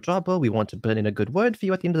doing your job well. We want to put in a good word for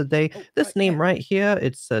you at the end of the day. Oh, This right, name yeah. right here,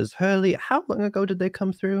 it says Hurley. How long ago did they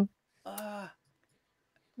come through?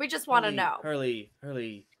 we just want to know. Hurley.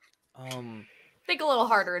 Think a little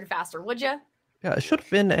harder and faster, would you? Yeah, it should have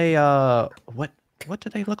been a what do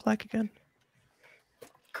they look like again?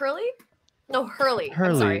 Curly? No, Hurley.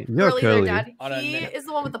 Hurley, I'm sorry. you're Hurley, their Curly. dad. On a He minute. is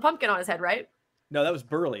the one with the pumpkin on his head, right? No, that was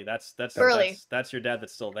Burley. That's Burley. That's your dad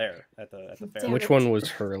that's still there at the fair. Damn Which it. one was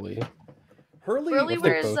Hurley? Hurley. Hurley What's the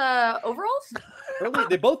wears both? overalls? Hurley.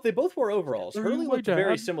 They both wore overalls. Hurley my looked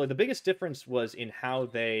very dad. similar. The biggest difference was in how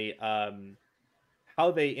they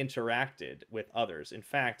interacted with others. In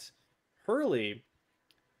fact, Hurley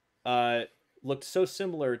looked so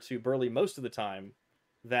similar to Burley most of the time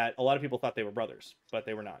that a lot of people thought they were brothers, but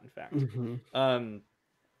they were not, in fact. Mm-hmm.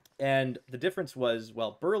 And the difference was,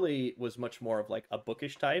 well, Burley was much more of like a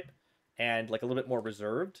bookish type and like a little bit more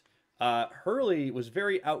reserved. Hurley was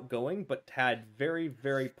very outgoing, but had very,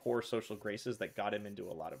 very poor social graces that got him into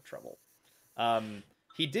a lot of trouble.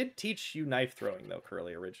 He did teach you knife throwing, though,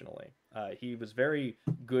 Curly, originally. He was very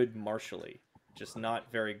good martially, just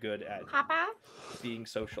not very good at Papa? being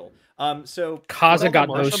social. So Kaza got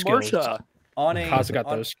Marsha, those skills. Marsha. on a Kaza got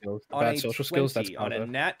on- those skills. The on bad a social skills. That's 20, on a Kaza.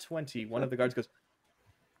 nat 20, one of the guards goes,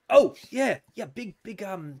 "Oh yeah, big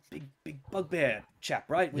bugbear chap,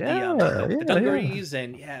 right? With the dungarees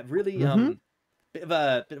and really bit of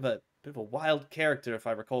a wild character, if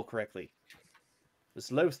I recall correctly.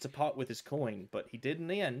 Was loath to part with his coin, but he did in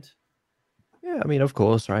the end." Yeah, I mean, of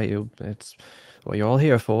course, right? It's what you're all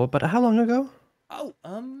here for. But how long ago? Oh,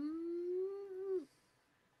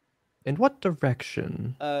 In what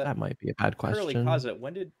direction? Uh, That might be a bad question. Hurley, Kaza,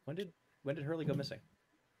 when did Hurley go missing?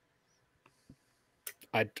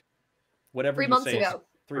 Whatever 3 you months say is- ago.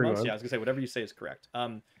 3 3 months. Yeah, I months. was gonna say whatever you say is correct.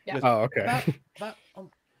 Yeah. he goes, Oh, okay. about I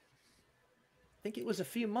think it was a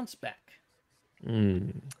few months back.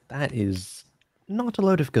 That is not a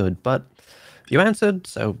load of good, but you answered,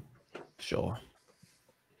 so sure.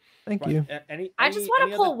 Thank Right. you. I just want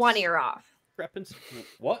any to pull other one ear off. discrepancy?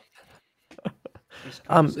 What? He's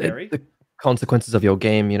kind of scary. The consequences of your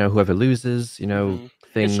game, whoever loses, things.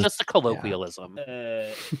 It's just a colloquialism.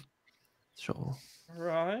 Sure.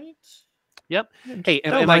 Right. Yep. Hey,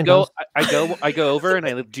 and, Don't and I mind go, us. I go over and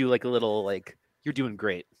I do like a little like, "You're doing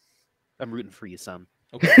great. I'm rooting for you, son."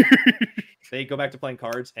 Okay. They go back to playing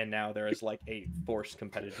cards, and now there is like a forced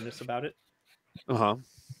competitiveness about it. Uh huh.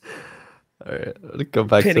 All right. Go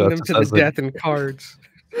back Pinning to them us to the as a- death in cards.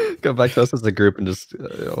 Go back to us as a group and just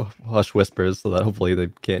hush whispers so that hopefully they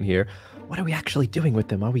can't hear. What are we actually doing with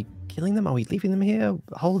them? Are we killing them? Are we leaving them here?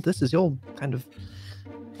 Hold, this is your kind of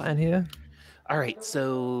plan here. All right,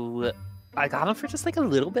 so I got them for just like a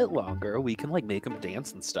little bit longer. We can like make them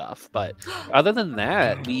dance and stuff, but other than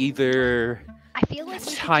that, we either I feel like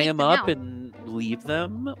we should tie take them them up out. and leave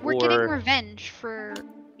them, We're getting or revenge for,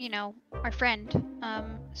 our friend.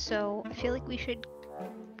 So I feel like we should,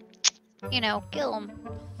 kill him.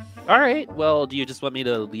 all right. Well, do you just want me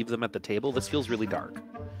to leave them at the table? This feels really dark.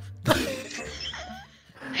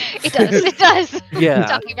 It does. It does. Yeah.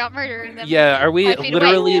 Talking about murdering them. Yeah, are we 5 feet away.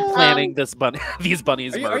 literally planning this these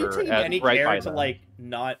bunnies Are you murder taking at, any right care by to them? like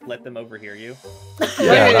not let them overhear you?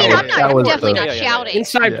 Yeah, I mean, that I'm was, that was definitely the, not yeah, yeah, yeah. shouting.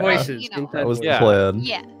 Inside Yeah. voices. You know. Inside that was the Yeah. plan.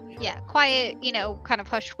 Yeah. Yeah, quiet, you know, kind of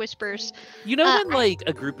hushed whispers. You know when like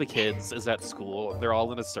a group of kids is at school, they're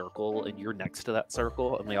all in a circle, and you're next to that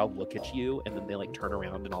circle, and they all look at you, and then they like turn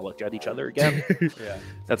around and all look at each other again. Yeah,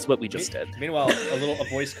 that's what we just did. Meanwhile, a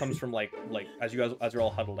voice comes from like as you're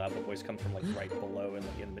all huddled up, a voice comes from like right below and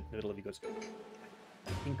like in the middle of you goes,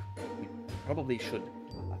 I think we probably should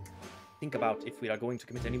think about if we are going to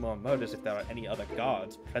commit any more murders, if there are any other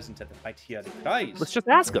guards present at the fight here. Let's just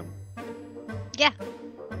ask them. Yeah.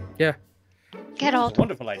 Yeah. Get old.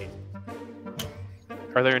 Wonderful idea.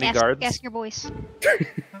 Are there any guards? Ask your voice.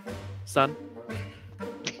 Son?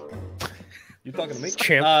 You talking to me?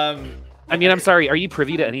 Champ. I mean, I'm sorry. Are you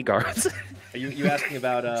privy to any guards? Are you asking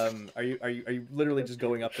about? Are you literally just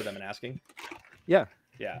going up to them and asking? Yeah.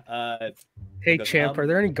 Yeah. Hey, champ. Are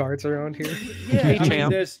there any guards around here? Yeah. Hey, I mean,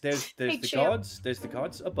 champ. there's Hey, the champ. guards. There's the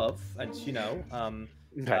guards above, and you know,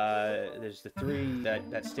 there's the 3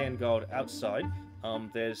 that stand guard outside.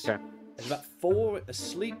 There's about 4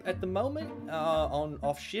 asleep at the moment, on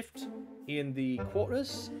off shift in the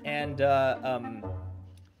quarters, and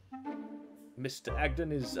Mr.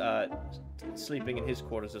 Agden is sleeping in his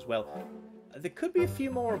quarters as well. There could be a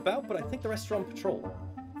few more about, but I think the rest are on patrol.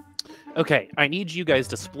 Okay, I need you guys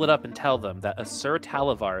to split up and tell them that a Sir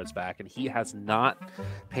Talavar is back and he has not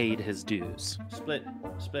paid his dues. Split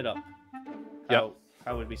up. Yep.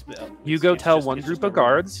 How would we split up? You It's- go it's tell just- one it's group just a of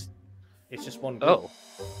guards. It's just one group.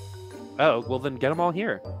 Oh, well then get them all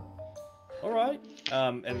here. All right.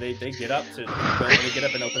 And they get up and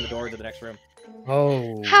open the door to the next room.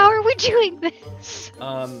 Oh. How are we doing this?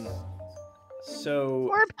 So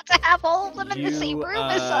We're about to have all of them in the same room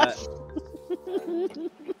as us.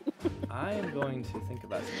 I am going to think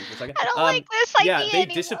about something for a second. I don't like this idea Yeah, they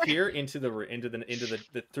anymore. disappear into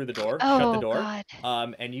the through the door. Oh, shut the door.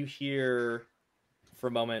 God. And you hear for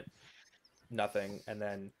a moment nothing, and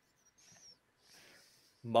then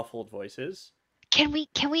muffled voices. Can we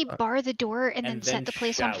bar the door and then set the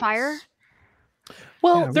place on fire?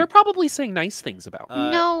 Well, Yeah, they're probably saying nice things about me.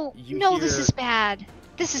 No, you this hear is bad.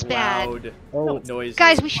 This is bad. Loud noises.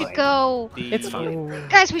 Guys, we should go. It's fine.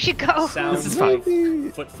 Guys, we should go. Sounds This is of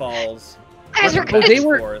fine. footfalls. Guys, we're running good. back They and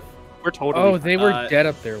were- forth. We're totally Oh, they were Uh, dead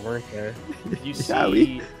up there, weren't they? You Yeah, we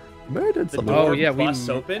see murdered the someone. door Oh, yeah, we- busts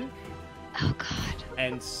open, Oh God.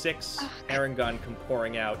 and 6 Oh, Aaron come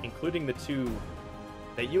pouring out, including the 2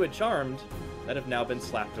 that you had charmed that have now been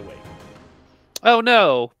slapped away. Oh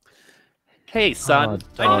no. Hey, son.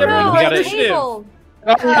 Oh, I darn. never No, we our gotta- table.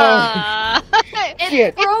 Oh,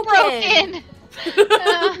 It's broken.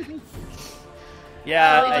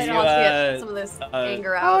 Yeah, Really and just you, wants to get some of this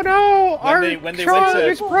anger out. oh no! When Our they went trunk to-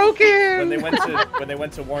 is broken. when they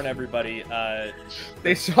went to warn everybody,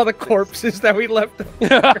 They saw the corpses that we left.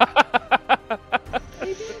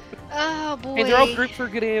 Oh boy. Hey, they're all grouped for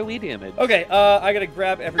good AoE damage. okay, I gotta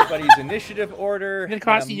grab everybody's initiative order. in a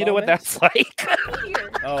Ninkasi, you know what moment. that's like.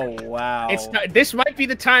 Here. Oh wow! It's not, this might be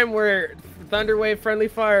the time where Thunderwave Friendly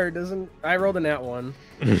Fire doesn't. I rolled a nat 1.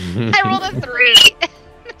 I rolled a 3.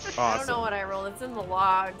 I don't know what I rolled. It's in the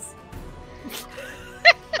logs.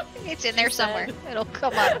 It's in there somewhere. It'll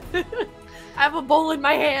come up. I have a bowl in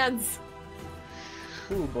my hands.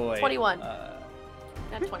 Oh boy. 21. Not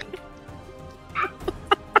 20.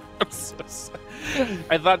 I'm so sorry.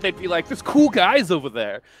 I thought they'd be like, there's cool guys over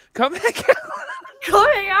there. Come back out.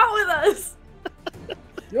 Come hang out with us.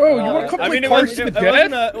 Yo, you want to come I play mean, Cards to it the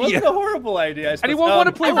wasn't, Dead? it wasn't a horrible idea. I suppose. Anyone want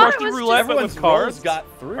to play I thought it Russian was roulette just- but with Everyone's rolls cards?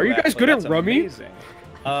 got through. Are you guys actually. good at That's rummy? amazing.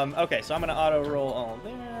 Okay, so I'm gonna auto roll all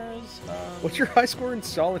theirs. What's your high score in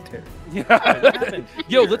solitaire? Yeah. what happened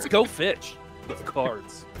Yo, here? let's go fish with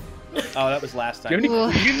cards. Oh, that was last Do you time.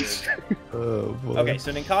 have any queens? Oh boy. Okay,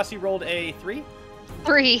 so Ninkasi rolled a 3.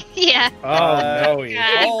 3. Yeah. Oh Uh, no! God.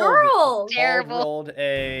 Hauld- Girl. Hauld Terrible. rolled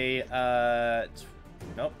a.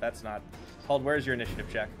 Nope, that's not. Hauld, where's your initiative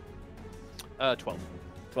check? 12.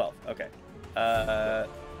 12. Okay.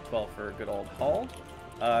 12 for good old Hauld.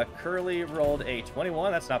 Curly rolled a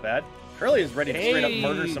 21. That's not bad. Curly is ready to straight up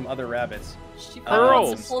murder Hey. some other rabbits. She Girls.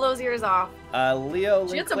 wants to pull those ears off. Leo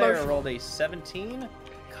She gets Lynclair emotional. rolled a 17.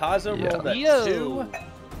 Kaza Yeah. rolled a Yo. 2.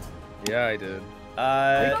 Yeah, I did. We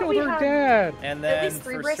thought killed we our had dad. And At then least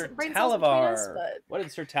 3 for brain Sir cells between us, Talavar, but what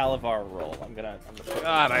did Sir Talavar roll? I'm gonna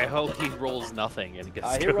God, I hope he rolls nothing and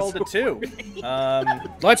gets. he rolled a 2.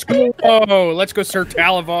 Let's go! Oh, let's go, Sir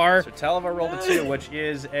Talavar. Sir Talavar rolled a 2, which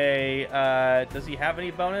is a. Does he have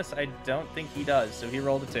any bonus? I don't think he does. So he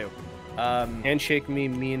rolled a 2. Handshake me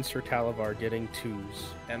and Sir Talavar getting 2s.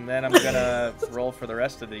 And then I'm gonna roll for the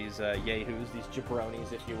rest of these yahoos, these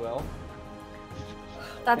jabronis, if you will.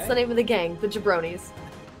 that's the name of the gang, the Jabronis.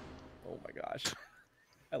 Oh my gosh,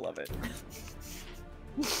 I love it.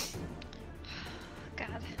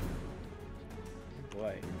 God.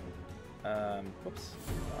 boy. Whoops.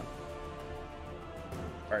 Hold on.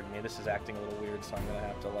 Pardon me, this is acting a little weird, so I'm gonna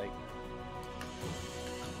have to like.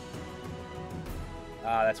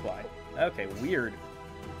 Ah, that's why. Okay, weird.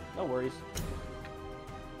 No worries.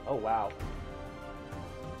 Oh wow.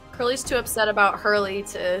 Curly's too upset about Hurley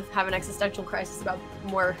to have an existential crisis about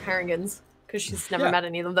more Harringans because she's never met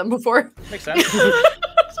any of them before. Makes sense.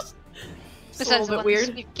 Besides the bit ones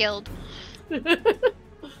weird. we've killed.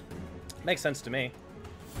 Makes sense to me.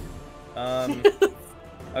 Okay.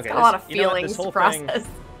 Got a lot of you know what, feelings to process.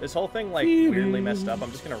 This whole thing like weirdly messed up.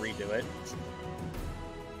 I'm just gonna redo it.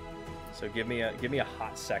 So give me a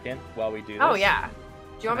hot second while we do this. Oh yeah.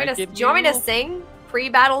 Do you want me to sing?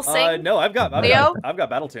 Pre-battle sing? No, I've got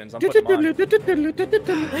battle tunes. I'm putting them on.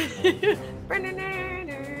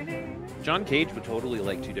 John Cage would totally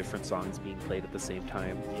like 2 different songs being played at the same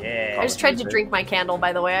time. Yeah. I just tried to drink my candle,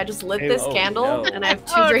 by the way. I just lit this candle, no. and I have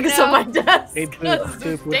 2 drinks on my desk. Hey,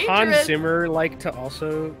 would Hans Zimmer like to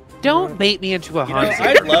also? Don't bait me into a Hans Zimmer.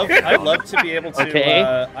 I'd love to be able to. Okay.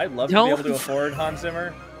 I'd love to be able to afford Hans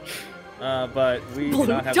Zimmer. But we do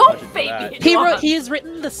not have Don't budget for bait that. me. He has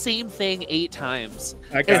written the same thing 8 times.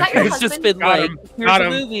 Is that your It's just husband? been Got like, him. here's Got a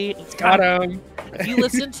him. movie. It's Got got him. If you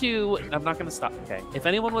listen to, I'm not gonna stop. Okay. If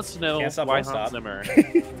anyone wants to know Can't stop, why won't Hans stop. Zimmer,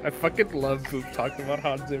 I fucking love Boop talking about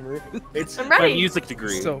Hans Zimmer. It's I'm my ready. music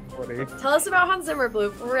degree. so funny. Tell us about Hans Zimmer,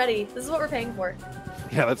 Bloop. We're ready. This is what we're paying for.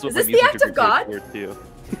 Yeah, that's what Is my this the music act of degree God? paid for, too.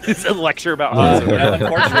 It's a lecture about Hans Zimmer.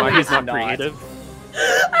 Unfortunately, Why he's it's not not. creative.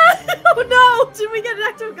 Oh no! Did we get an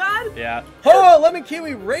act of God? Yeah. Oh, Lemon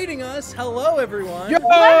Kiwi rating us. Hello, everyone.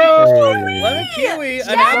 Lemon Kiwi, an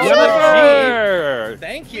absolute Sure. G.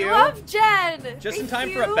 Thank We you. love Jen. Just in Thank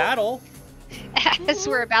time for a you. battle. As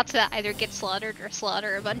we're about to either get slaughtered or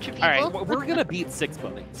slaughter a bunch of people. All right, we're gonna beat 6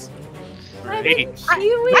 bunnies. I Eight. mean,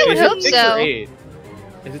 I would Is it hope 6 so. or 8?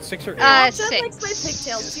 Is it 6 or 8? Jen 6. likes my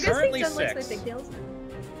pigtails. Do you guys Currently think Jen likes my 6. pigtails?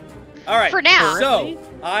 All right. For now. So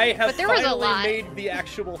I have But there was a finally lot. made the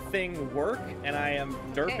actual thing work, and I am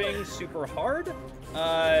derping super hard.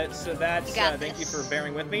 So that's You got thank you this. for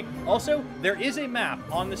bearing with me. Also, there is a map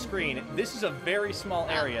on the screen. This is a very small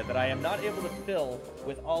area that I am not able to fill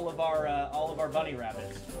with all of our bunny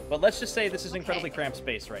rabbits. But let's just say this is incredibly cramped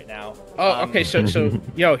space right now. Oh, okay. So,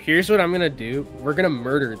 yo, here's what I'm gonna do. We're gonna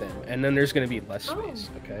murder them, and then there's gonna be less space.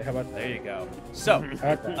 Okay, how about that? There you go. So,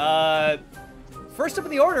 How about that? first up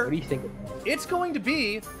in the order, What do you think? it's going to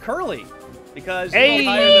be Curly, because Hey!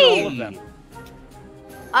 you're higher than all of them.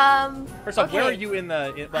 First off, where okay. are you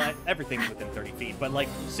well, everything's within 30 feet, but like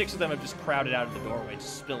 6 of them have just crowded out of the doorway,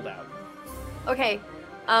 just spilled out. Okay.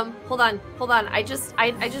 Hold on. I just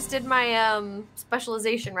did my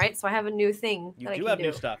specialization, right? So I have a new thing You that I do can have do.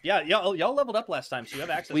 new stuff. Yeah, y'all leveled up last time, so you have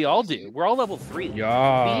access. We to all this. do. We're all level 3.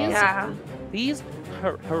 Yeah. Yeah. These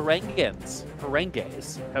harangues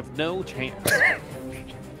have no chance.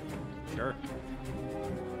 Sure.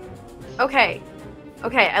 Okay.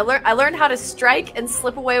 I learned how to strike and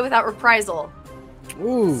slip away without reprisal.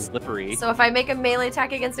 Ooh. Slippery. So if I make a melee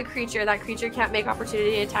attack against a creature, that creature can't make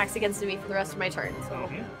opportunity attacks against me for the rest of my turn. So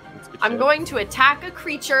That's good I'm shit. going to attack a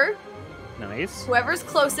creature, Nice. whoever's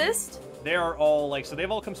closest. They are all like, so they've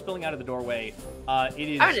all come spilling out of the doorway.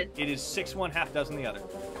 It is 6-1, half dozen the other.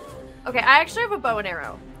 Okay, I actually have a bow and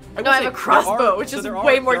arrow. I No, will I have say, a crossbow, which so is there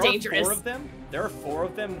way more there are dangerous. 4 of them. There are 4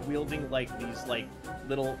 of them wielding like these like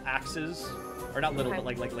little axes, or not little, Okay.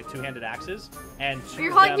 but like two-handed axes, and But 2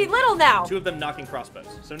 you're of calling them, me little now. 2 of them knocking crossbows.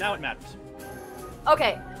 So now it matters.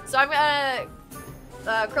 Okay, so I'm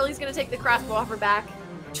gonna. Curly's gonna take the crossbow off her back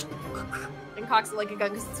and cocks it like a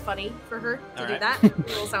gun because it's funny for her to do Alright. that. A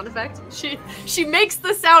little sound effect. She makes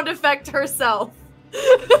the sound effect herself.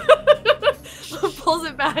 Pulls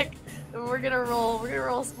it back, and we're gonna roll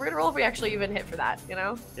if we actually even hit for that. You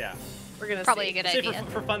know, Yeah. we're gonna Probably see. a good Say idea.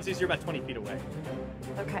 for funsies, you're about 20 feet away.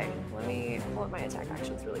 Okay, let me pull up my attack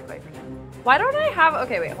actions really quick. Why don't I have?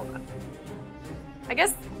 Okay, wait, hold on. I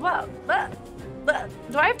guess. Well,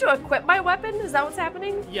 do I have to equip my weapon? Is that what's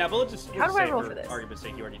happening? Yeah, but How do I roll for this? Argument's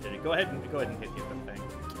sake, you already did it. Go ahead and hit the equip thing.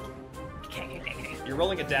 Okay. You're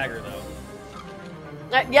rolling a dagger though.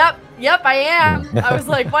 Yep, I am. I was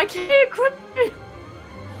like, why can't you equip me?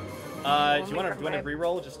 Do you want to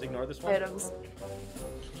re-roll? Just ignore this one. Items.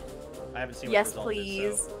 I haven't seen what Yes, the result is,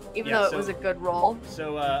 please. so- Even Yeah, though so- it was a good roll.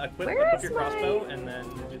 So equip Where is your my- crossbow and then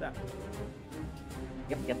do that.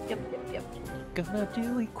 Yep. Gonna do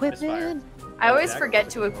Misfire. equipment. I always Dagger. forget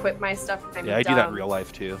to equip my stuff. I'm Yeah, I do that in dumb. real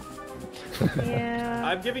life too. Yeah.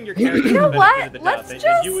 I'm giving your character You know the benefit what? of the doubt. Let's That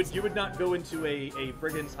just- you would not go into a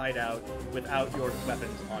brigand's hideout without your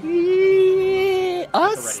weapons on you.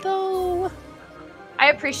 Us Alrighty. though. I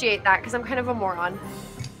appreciate that because I'm kind of a moron.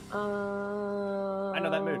 I know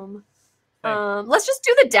that move. Let's just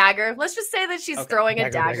do the dagger. Let's just say that she's throwing a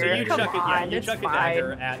dagger. So you Come chuck, on, you it's chuck a fine.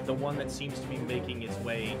 dagger at the one that seems to be making its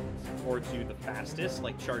way towards you the fastest,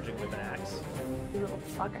 like charging with an axe. You little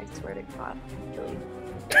fuck, I swear to God.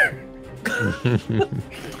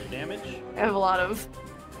 Damage. I have a lot of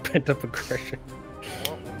Pent up aggression.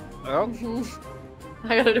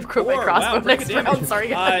 I gotta equip my 4, crossbow wow, next damage. round. Sorry,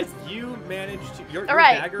 guys. You managed to. Your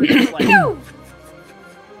Alright. dagger is like.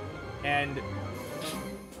 And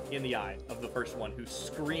in the eye of the first one who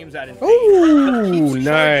screams out in pain. Ooh, keeps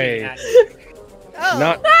charging nice. at you. Oh,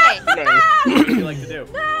 Not- nice. Nice. What do you like to do?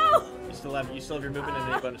 No! You still have your movement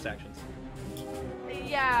and any bonus actions.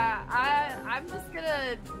 Yeah, I'm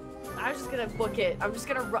just gonna book it. I'm just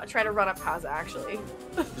gonna try to run up Kaza, actually.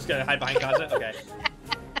 Just gonna hide behind Kaza? Okay.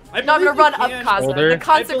 No, I'm gonna run up Kaza. Shoulder. The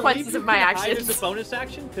consequences of my Hide actions. as a bonus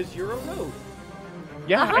action because you're a rogue.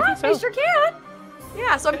 Yeah, I think so. I sure can.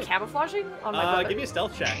 Yeah, so I'm camouflaging on my brother. Give me a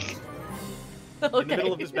stealth check. Okay. In the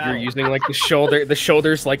middle of this battle. You're using like the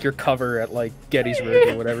shoulders like your cover at like Gettysburg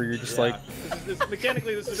or whatever. You're just like,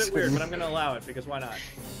 mechanically this is a bit weird, but I'm gonna allow it because why not?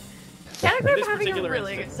 Mechanically, this I'm having a particular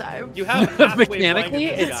really instance. good time. You have halfway Mechanically,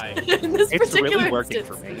 flying this guy. In this It's particular really working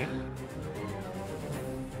instance. for me.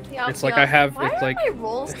 Yup, It's like I have- Why it's are like- my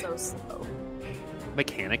rolls so slow?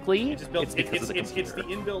 Mechanically, It just builds, it's because of the it's the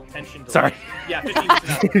computer. inbuilt tension. Delay. Sorry. Yeah, 15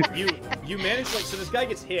 is enough. You manage like so this guy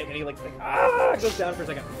gets hit and he like goes down for a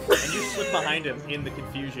second and you slip behind him in the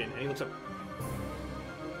confusion and he looks up.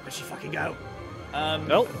 Where'd she fucking go?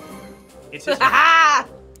 Nope. It's his Ah!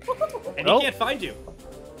 and Nope. he can't find you.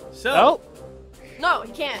 So Oh, No,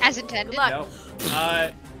 he can't. As Good intended. luck.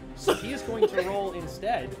 no. So he is going to roll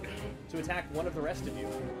instead to attack one of the rest of you.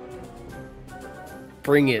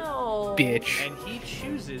 bring it, No. bitch. And he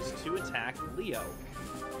chooses to attack Leo.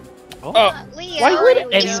 Leo. why would Leo.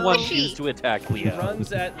 anyone Squishy. choose to attack He Leo?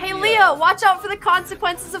 runs at Hey, Leo, watch out for the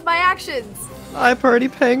consequences of my actions. I'm already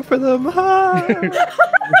paying for them.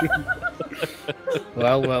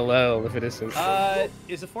 Well, if it isn't.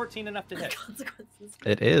 Is a 14 enough to hit? Consequences.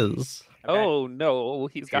 It is. Okay. Oh no,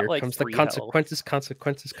 he's got Here like comes the 3 health.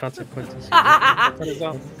 consequences.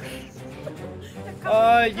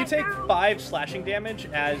 You take 5 slashing damage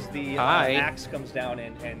as the Hi. axe comes down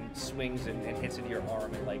and swings and hits into your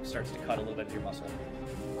arm and like starts to cut a little bit of your muscle.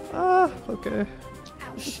 Okay.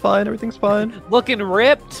 It's fine. Everything's fine. Looking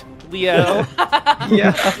ripped, Leo.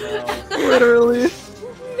 Yeah. No. Literally.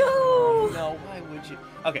 No. No, why would you?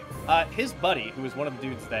 Okay, his buddy, who was one of the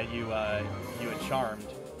dudes that you had charmed,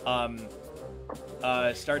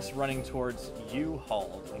 starts running towards you,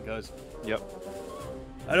 Hauld, and goes, Yep.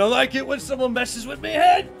 I don't like it when someone messes with my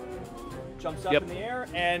head! Jumps up Yep. in the air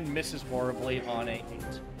and misses horribly on a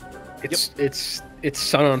 8. It's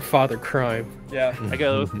son on father crime. Yeah. I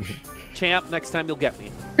go, champ. Next time you'll get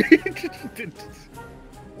me.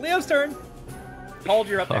 Leo's turn. Hauld,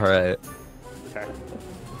 you're up next. All right. Okay.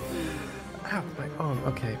 Ow, my arm.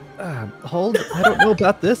 Okay. Hold. I don't know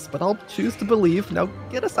about this, but I'll choose to believe. Now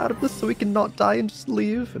get us out of this so we can not die and just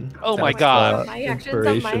leave. And Oh my that's, God. My actions, on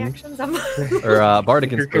my inspiration. actions. Or bardic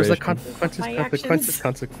Here goes the inspiration.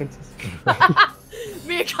 consequences.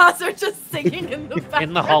 Me and Kaza are just singing in the background.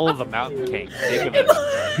 In the Hall of the Mountain King,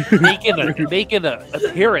 making a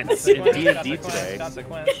appearance in D&D today.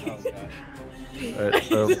 Consequence. Oh, gosh. Alright,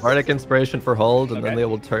 so bardic inspiration for Hold, and then Okay. they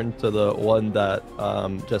will turn to the one that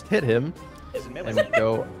just hit him It's in melee. and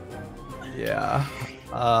go. Yeah.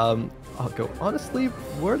 I'll go. Honestly,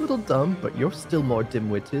 we're a little dumb, but you're still more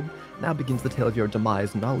dim-witted. Now begins the tale of your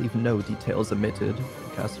demise, and I'll leave no details omitted.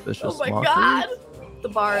 Cast vicious Oh my mockery. god! The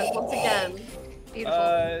bars once again. Beautiful.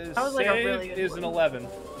 That was like a Save really good is an one. 11.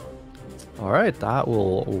 All right, that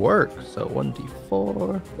will work. So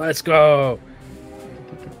 1d4. Let's go.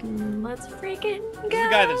 Let's freaking go! This is the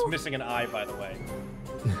guy that's missing an eye, by the way.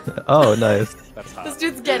 Oh, nice. That's This hot.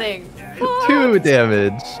 dude's getting 2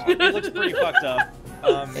 damage. He looks pretty fucked up.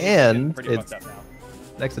 He's And pretty it's- fucked up now.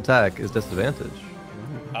 Next attack is disadvantage.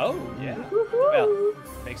 Oh, yeah. Well,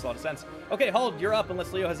 makes a lot of sense. Okay, Hauld, you're up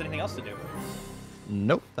unless Leo has anything else to do.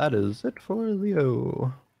 Nope, that is it for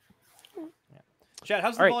Leo. Chad,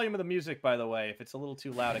 how's the All right. volume of the music, by the way? If it's a little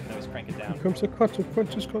too loud, I can always crank it down. Comes the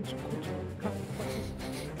consequences.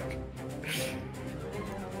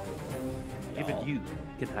 Even you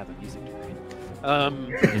can have a music degree.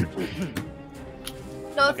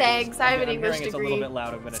 No thanks, I have an I'm English hearing it's a degree. little bit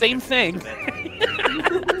loud. I'm gonna Same shift thing. it a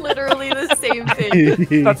bit. Literally the same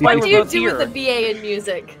thing. That's why What do we're you both do here. with a BA in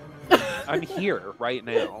music? I'm here right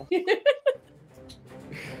now.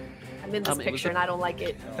 I'm in this It was picture a- and I don't like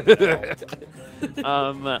it.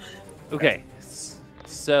 Okay.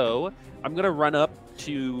 So I'm gonna run up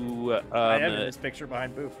to. I am in this picture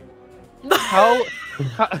behind Boop. How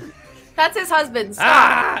That's his husband.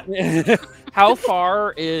 Stop. how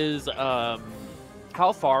far is the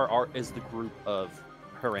group of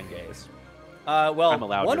harangues? Well, I'm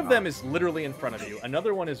allowed one or of them not. is literally in front of you.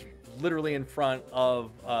 Another one is literally in front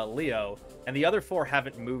of Leo, and the other 4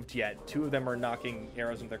 haven't moved yet. 2 of them are knocking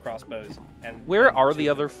arrows into their crossbows. And Where are two the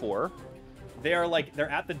of other 4? They are they're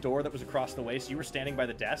at the door that was across the way. So you were standing by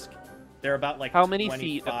the desk. They're about like How many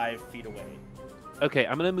feet? 25 feet away. Okay,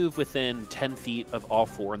 I'm gonna move within 10 feet of all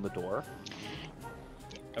 4 in the door,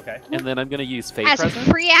 Okay. and then I'm gonna use Fate As a Presence.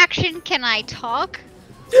 free action, can I talk?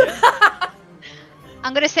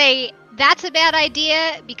 I'm gonna say that's a bad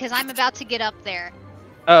idea because I'm about to get up there.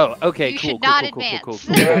 Oh, okay, You cool, should cool, not cool, cool, cool, advance.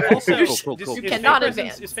 cool, cool, Also, cool, cool, cool, You cool. cannot Fate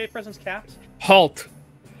advance. Is Fate Presence capped? Halt.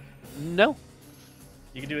 No,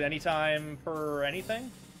 You can do it anytime per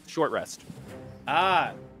anything? short rest.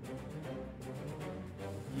 Ah.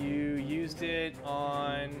 You used it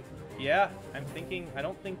on... Yeah, I'm thinking... I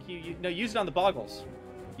don't think you... No, you used it on the Boggles.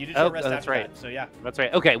 You did Oh, short rest that's after right. that, so yeah. That's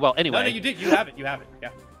right. Okay, well, anyway. No, you did. You have it. You have it. Yeah.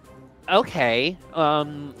 Okay.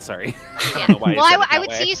 Sorry. I Yeah. don't know why Well, I, said it I that would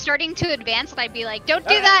way. see you starting to advance, and I'd be like, "Don't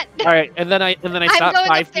do Alright. that." All right, and then I I'm stop going up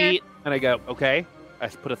 5 there. feet, and I go, okay. I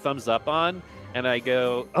put a thumbs up on, and I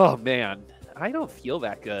go, oh man, I don't feel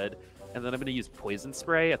that good. And then I'm gonna use poison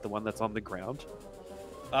spray at the one that's on the ground.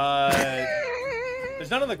 There's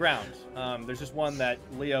none on the ground. There's just one that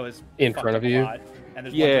Leo has In fucked front up of a you? lot, and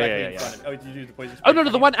there's Yeah, one yeah, directly yeah, in yeah. front of. Oh, did you do the poison? Oh spray no, no,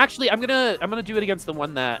 the from one actually, I'm gonna do it against the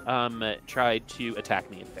one that tried to attack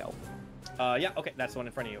me and failed. Yeah. Okay, that's the one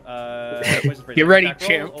in front of you. Poison spray. Get Is it ready,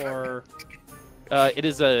 attack roll champ. Or It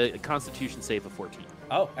is a Constitution save of 14.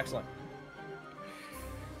 oh, excellent.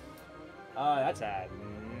 That's a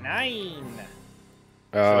 9.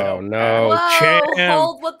 Oh no, Whoa, champ!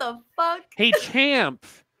 Hauld, what the fuck? Hey, champ,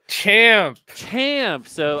 Champ! champ.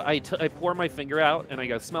 So I pour my finger out and I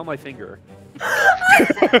go, smell my finger. Just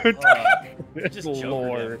Jokered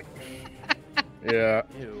Lord. Yeah.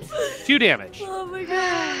 him. Ew. 2 damage. Oh my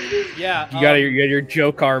god. Yeah. You got your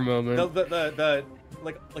Jokar moment. the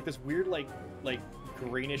like this weird like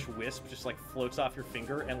greenish wisp just like floats off your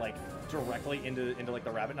finger and like directly into like the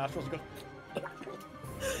rabbit nostrils and goes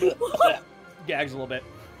gags a little bit.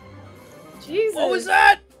 Jesus. What was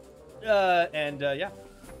that? Yeah,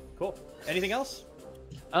 cool. Anything else?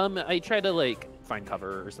 I try to like find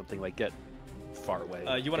cover or something, like get far away.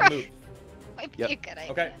 You want to move? Might be Yep. a good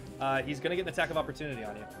idea. Okay. He's gonna get an attack of opportunity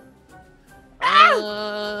on you.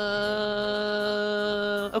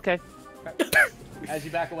 Okay. As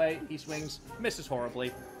you back away, he swings, misses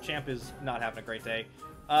horribly. Champ is not having a great day.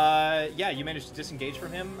 Yeah, you managed to disengage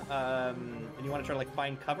from him, and you want to try to like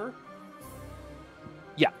find cover.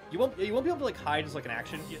 Yeah. You won't be able to like hide as like an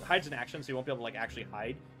action. Hide's an action, so you won't be able to like actually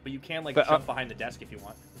hide, but you can like But, jump behind the desk if you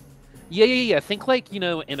want. Yeah. Think like, in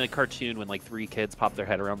a cartoon when like 3 kids pop their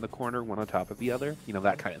head around the corner, one on top of the other.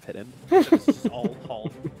 That kind of hidden. So this is all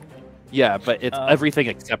Hauld. Yeah, but it's everything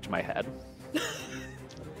except my head.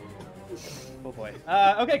 Oh boy.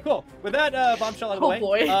 Okay, cool. With that bombshell out of the Oh way,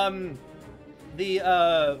 boy.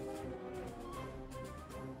 the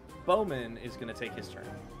bowman is gonna take his turn.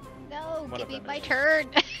 No, One give of me them my is. turn.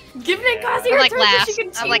 Give Ninkasi I'm her like turn so last. she can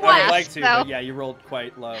I'm team like I would wipe. like to, so- but yeah, you rolled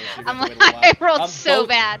quite low. So I'm you're like, gonna wait a little I while. rolled so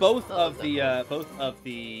bad. Both of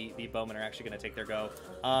the bowmen are actually going to take their go,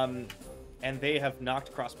 and they have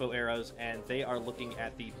knocked crossbow arrows, and they are looking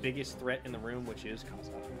at the biggest threat in the room, which is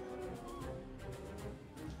Kaza.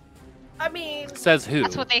 I mean, Says who?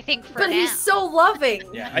 That's what they think for but now. he's so loving.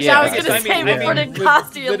 Yeah, Yeah. I was gonna say before lit-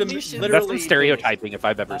 Ninkasi lit- unleashes. That's literally some stereotyping if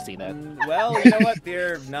I've ever seen it. Well, you know what?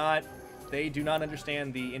 They're not. They do not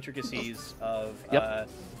understand the intricacies of Yep.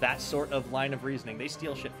 that sort of line of reasoning. They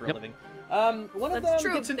steal shit for a Yep. living. One of That's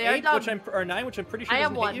them true. gets an They are 8, dumb. or 9, which I'm pretty sure I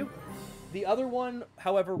doesn't am hit one. you. The other one,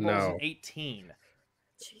 however, rolls No. an 18.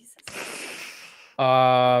 Jesus.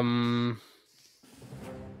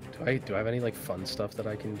 Do I have any like fun stuff that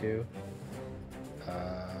I can do?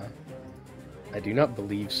 I do not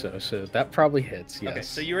believe so. So that probably hits. Yes. Okay,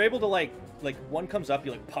 so you're able to like one comes up,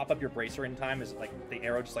 you like pop up your bracer in time as like the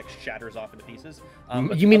arrow just like shatters off into pieces. But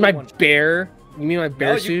You the mean my other one- bear? You mean my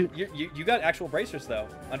bear No, suit? you got actual bracers though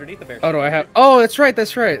underneath the bear. Oh, suit. do I have? Oh, that's right.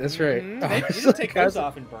 That's right. Mhm. Oh, I You was can take like, I those was-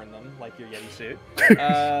 off and burn them like your Yeti suit.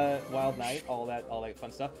 Wild Night, all that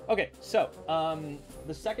fun stuff. Okay, so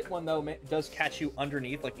the second one though does catch you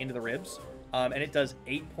underneath, like into the ribs, and it does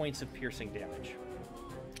 8 points of piercing damage.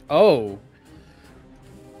 Oh.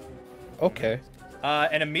 Okay.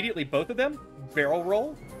 And immediately both of them barrel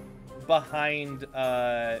roll behind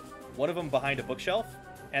one of them behind a bookshelf,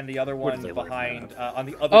 and the other Where one did they learn behind on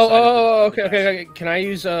the other Oh, side. oh, of the okay, desk. okay.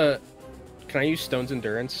 Can I use Stone's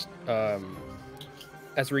Endurance?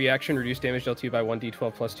 As a reaction, reduce damage dealt to you by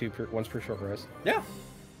 1d12 plus 2 once per short rest. Yeah.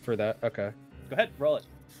 For that, okay. Go ahead, roll it.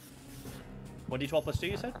 1d12 plus 2,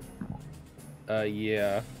 you said?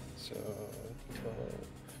 Yeah. So, 12.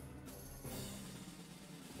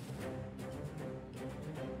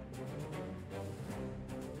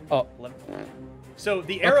 Oh. 11. So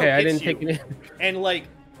the arrow okay, hits I didn't you, take it. and like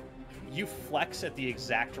you flex at the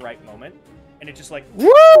exact right moment, and it just like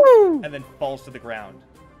woo, and then falls to the ground.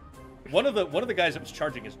 One of the guys that was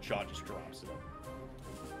charging, his jaw just drops.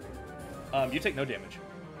 You take no damage.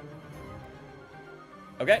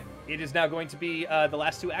 Okay, it is now going to be the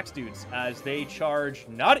last two axe dudes as they charge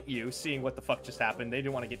not at you, seeing what the fuck just happened. They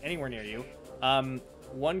didn't want to get anywhere near you.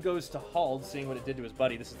 One goes to Hauld, seeing what it did to his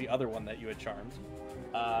buddy. This is the other one that you had charmed.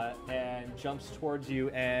 And jumps towards you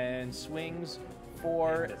and swings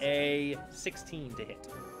for a 16 to hit.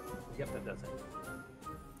 Yep, that does it.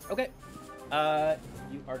 Okay.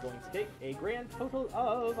 You are going to take a grand total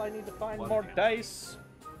of, I need to find more dice.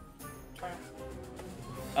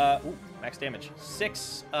 Ooh, max damage.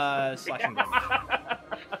 6 slashing damage.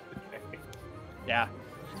 Yeah.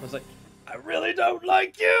 So it's like, I really don't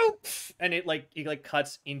like you! And it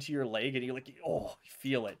cuts into your leg and you you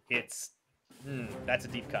feel it. It's, that's a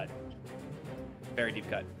deep cut. Very deep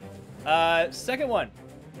cut. Second one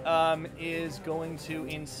is going to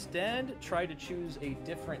instead try to choose a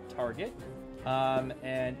different target.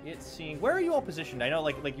 And it's seeing, where are you all positioned? I know,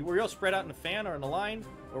 were you all spread out in a fan or in a line,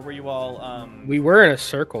 or were you all? We were in a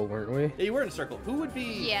circle, weren't we? Yeah, you were in a circle. Who would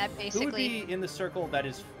be? Yeah, basically. Who would be in the circle that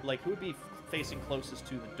is who would be facing closest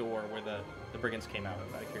to the door where the brigands came out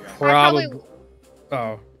of? Out of curiosity. Probably.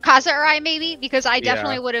 Oh. Kaza or I maybe, because I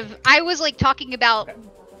definitely would have. I was talking about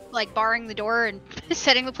barring the door and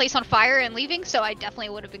setting the place on fire and leaving, so I definitely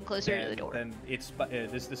would have been closer to the door. Then it's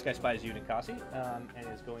this guy spies you, Ninkasi, and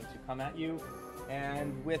is going to come at you,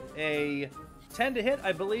 and with a 10 to hit,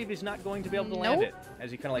 I believe he's not going to be able to land it,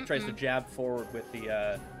 as he kind of tries to jab forward with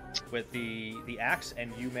the axe,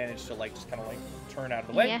 and you manage to just kind of turn out of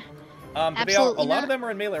the way. Yeah. But a lot of them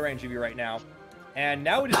are in melee range of you right now, and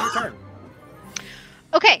now it is your turn.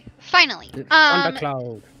 Okay, finally. On the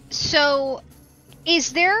cloud. So,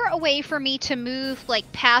 is there a way for me to move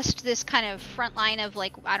past this kind of front line of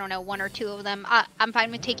I don't know, one or two of them? I'm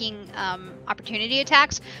fine with taking opportunity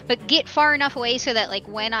attacks, but get far enough away so that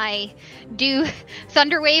when I do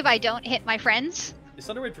Thunderwave, I don't hit my friends. Is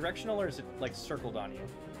Thunderwave directional or is it circled on you?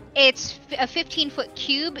 It's a 15-foot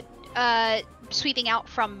cube sweeping out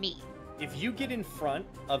from me. If you get in front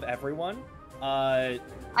of everyone, I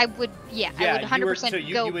would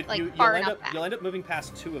 100% go far enough back. You'll end up moving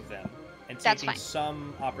past two of them and That's taking fine.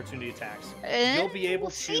 some opportunity attacks. You'll be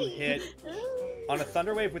able to hit on a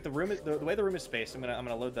Thunderwave with the room. The way the room is spaced, I'm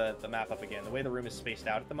gonna load the map up again. The way the room is spaced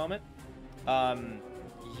out at the moment,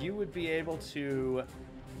 you would be able to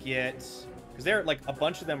get, because they're a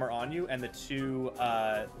bunch of them are on you, and the two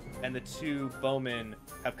bowmen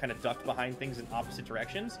have kind of ducked behind things in opposite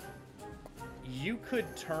directions. You could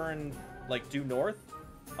turn due north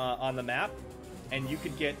on the map, and you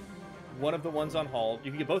could get one of the ones on Hauld.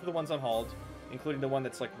 You could get both of the ones on Hauld, including the one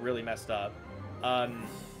that's really messed up.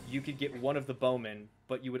 You could get one of the bowmen,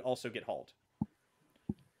 but you would also get Hauld.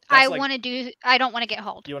 I don't want to get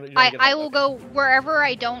Hauld. I will go wherever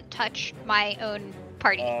I don't touch my own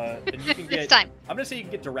party. And you can this time. I'm gonna say you can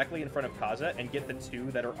get directly in front of Kaza and get the two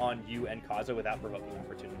that are on you and Kaza without provoking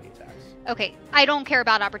opportunity attacks. Okay, I don't care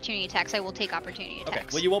about opportunity attacks. I will take opportunity attacks. Okay,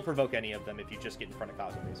 well you won't provoke any of them if you just get in front of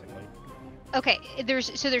Kaza, basically. Okay,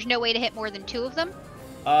 there's no way to hit more than two of them?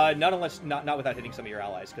 Not without hitting some of your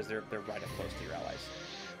allies, because they're right up close to your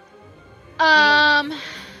allies.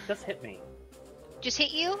 Just hit me. Just hit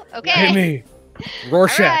you? Okay. Hit me.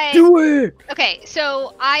 Rorschach, right. do it. Okay,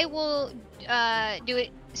 so I will do it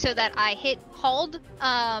so that I hit Hauld,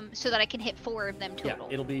 so that I can hit 4 of them total.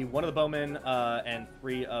 Yeah, it'll be one of the bowmen and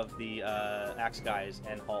 3 of the axe guys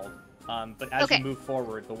and Hauld. But as you move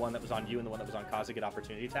forward, the one that was on you and the one that was on Kaza get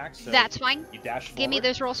opportunity attacks. So that's fine. You dash forward. Give me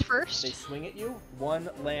those rolls first. They swing at you. One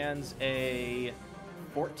lands a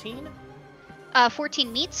 14.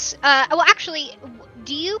 14 meets. Well, actually,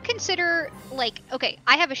 do you consider, okay,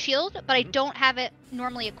 I have a shield, but I don't have it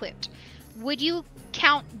normally equipped. Would you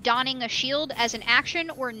count donning a shield as an action,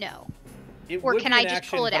 or no? Or can I just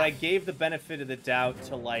pull it out? But I gave the benefit of the doubt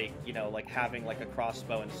to, having, a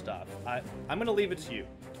crossbow and stuff. I'm going to leave it to you.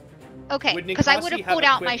 Okay, because I would have pulled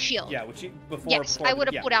out my shield. Yeah, before. Yes, I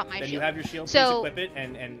would have pulled out my shield. Then you have your shield, so, please equip it,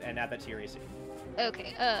 and add that to your AC.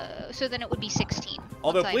 Okay, so then it would be 16.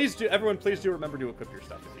 Although, everyone, please do remember to equip your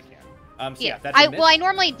stuff if you can. So yeah, that's a miss. I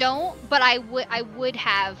normally don't, but I would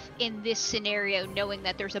have in this scenario, knowing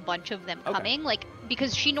that there's a bunch of them coming.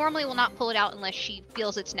 because she normally will not pull it out unless she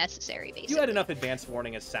feels it's necessary. Basically, You had enough advance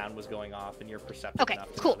warning as sound was going off, and you're perceptive Okay,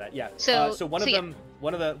 enough to cool. know that. Yeah. So- so one so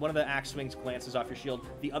of the axe swings glances off your shield.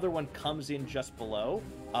 The other one comes in just below,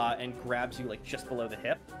 and grabs you like just below the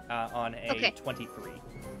hip, on a Okay. 23.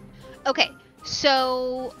 Okay,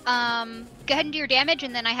 so go ahead and do your damage,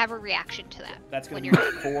 and then I have a reaction to that. That's going when to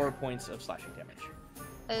you're be 4 points of slashing damage.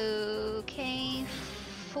 Okay,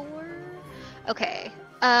 4. Okay.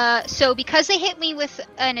 So because they hit me with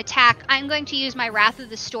an attack, I'm going to use my Wrath of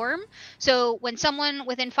the Storm. So when someone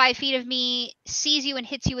within 5 feet of me sees you and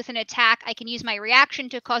hits you with an attack, I can use my reaction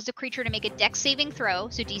to cause the creature to make a Dex saving throw,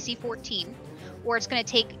 so DC 14, or it's going to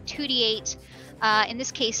take 2d8. In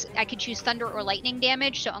this case, I could choose Thunder or Lightning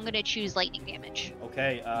damage, so I'm going to choose Lightning damage.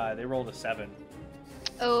 Okay, they rolled a 7.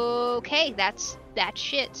 Okay, that's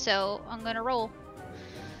shit, so I'm going to roll.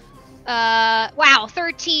 Wow,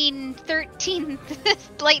 13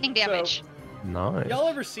 lightning damage. Nice. Y'all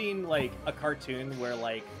ever seen like a cartoon where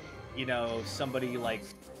like, you know, somebody like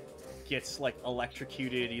gets like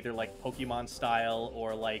electrocuted either like Pokemon style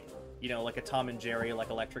or like, you know, like a Tom and Jerry like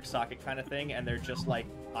electric socket kind of thing, and they're just like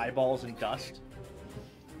eyeballs and dust?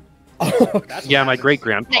 That's Yeah, what my happens. great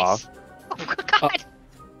grandpa. Nice. Oh god.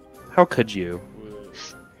 How could you?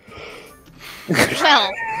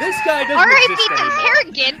 Well, This guy doesn't R.I.P. exist to anymore.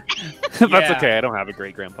 Harrigan. That's Yeah. okay. I don't have a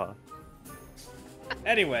great grandpa.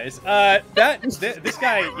 Anyways, this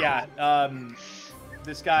guy, yeah,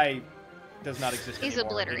 this guy does not exist He's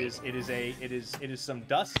anymore. obliterated. It is some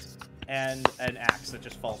dust and an axe that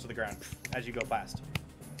just falls to the ground as you go past.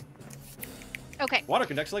 Okay. Water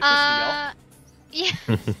conducts electricity, y'all. Yeah.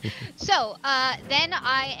 So, then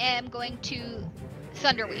I am going to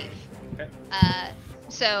Thunderwave. Okay.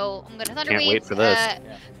 So I'm gonna Thunderwave. Can't wait for this.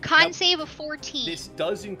 Yeah. Con Nope. save of 14. This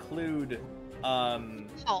does include,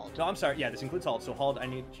 Hauld. no, I'm sorry. Yeah, this includes Hauld. So Hauld, I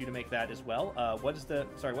need you to make that as well. What is the?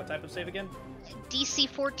 Sorry, what type of save again? DC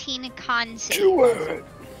 14 con save. So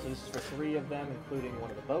this is for 3 of them, including one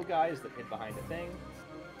of the bow guys that hid behind a thing.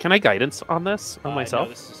 Can I guidance on this on myself?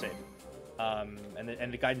 No, this is a save.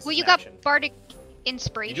 And the guidance. Well, is you an got action. Bardic You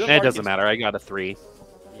Inspiration. do have It Bardic doesn't matter. I got a 3.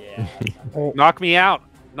 Yeah. Knock me out.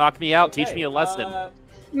 Knock me out. Teach Okay, me a lesson.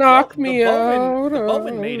 Knock well, me out. The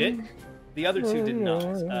bowman made it. The other 2 did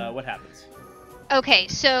not. What happens? Okay,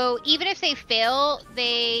 so even if they fail,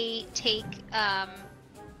 they take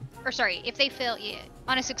or sorry, if they fail, yeah,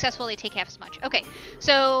 on a successful, they take half as much. Okay,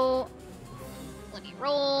 so let me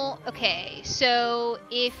roll. Okay, so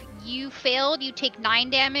if you failed, you take 9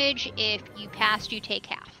 damage. If you passed, you take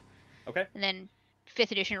half. Okay. And then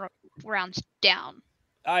 5th edition rounds down.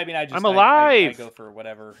 I mean, I'm I alive! go for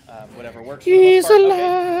whatever works. He's for the most part.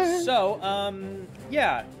 alive! Okay. So,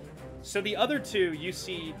 yeah. So the other 2, you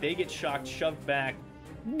see, they get shocked, shoved back,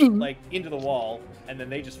 like, into the wall, and then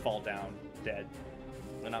they just fall down, dead.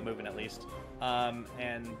 They're not moving, at least.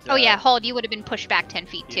 Oh yeah, Hauld, you would have been pushed back 10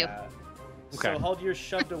 feet too. Yeah. Okay. So Hauld, you're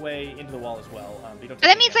shoved away into the wall as well. You don't But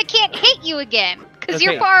that take means I any can't damage. hit you again because Okay.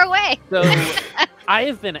 you're far away. So I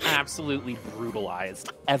have been absolutely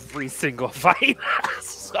brutalized every single fight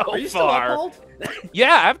so Are you still up, far. Hauld?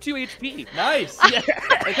 Yeah, I have 2 HP. Nice. Okay.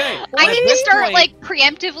 I well, at need to this start point- like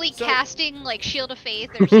preemptively So- casting like Shield of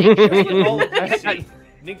Faith or something. Here's what all of you see.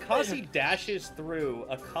 Ninkasi dashes through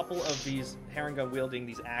a couple of these Harenga wielding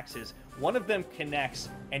these axes. One of them connects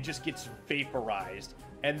and just gets vaporized.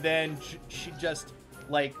 And then she just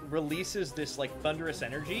like releases this like thunderous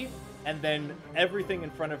energy, and then everything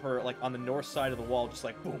in front of her, like on the north side of the wall, just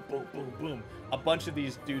like boom, boom, boom, boom. A bunch of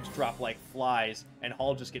these dudes drop like flies, and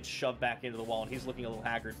Hauld just gets shoved back into the wall, and he's looking a little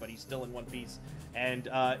haggard, but he's still in one piece. And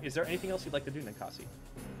is there anything else you'd like to do, Ninkasi?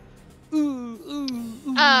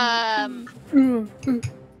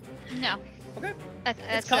 No. Okay.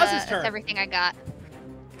 That's Kaza's turn. that's everything I got.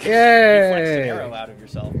 You flex an Yay! arrow out of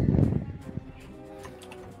yourself.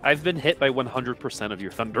 I've been hit by 100% of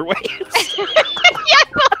your thunder waves.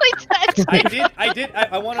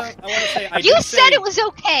 I want to say. You said it was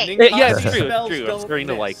okay. Yeah, it's Ninkasi true. spells It's true. I'm don't starting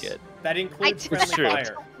to miss. like it. That includes I- friendly It's true.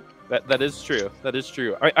 fire. That is true. That is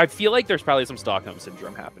true. I feel like there's probably some Stockholm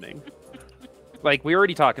syndrome happening. Like we're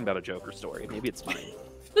already talking about a Joker story. Maybe it's mine.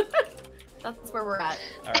 That's where we're at.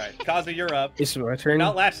 All right, Kaza, you're up. This is my You're turn.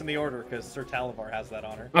 not last in the order because Sir Talavar has that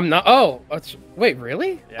honor. I'm not. Oh, that's, wait,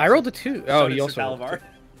 really? Yeah, I so- rolled a 2. So Oh, does he Sir also. rolled a Talavar.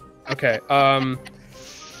 2. Okay.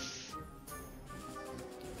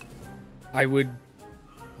 I would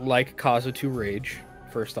like Kaza to rage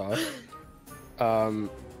first off, and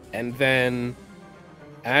then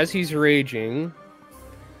as he's raging,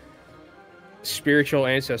 Spiritual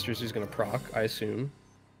Ancestors is gonna proc, I assume.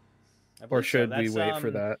 I Or believe so. should we That's, wait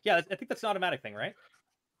for that? Yeah, I think that's an automatic thing, right?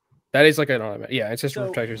 That is like an automatic. Yeah, ancestral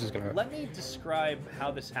So, protectors is gonna. let me describe how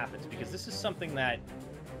this happens, because this is something that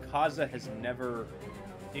Kaza has never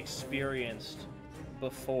experienced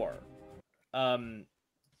before. Kaza,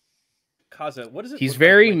 what does it He's look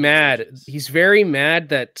very like when he mad. approaches? He's very mad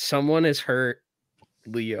that someone has hurt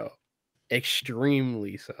Leo,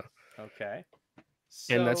 extremely so, Okay.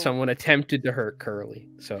 and that So, someone attempted to hurt Curly.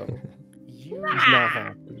 So you he's not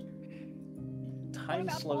happy. time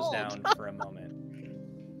about slows Hauld? down for a moment.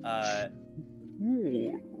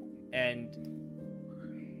 And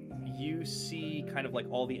you see kind of like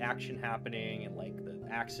all the action happening, and like the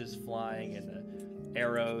axes flying and the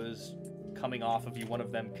arrows coming off of you. One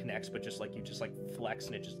of them connects, but just like you just like flex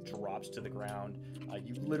and it just drops to the ground.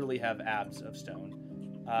 You literally have abs of stone.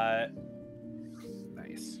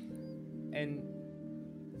 Nice. And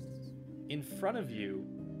in front of you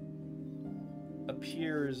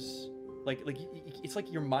appears like it's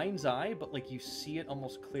like your mind's eye, but like you see it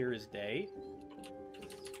almost clear as day.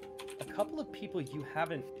 A couple of people you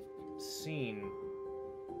haven't seen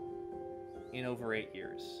in over 8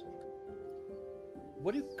 years.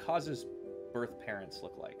 What do Kaza's birth parents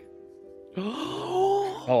look like?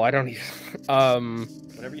 Oh, I don't even.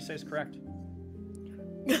 Whatever you say is correct.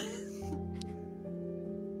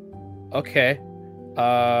 Okay.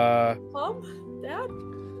 Mom? Dad?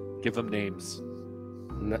 Give them names.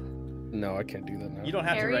 No, I can't do that now. You don't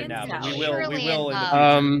have to Harry right and now, but we Sally. will. We Surely will in the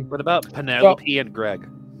enough. future. What about Penelope and Greg?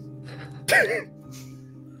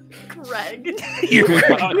 Greg.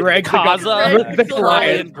 Greg Kaza, the, the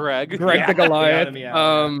Goliath. and Greg. Greg Yeah. the Goliath. me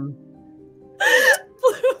out,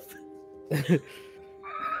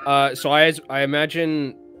 So I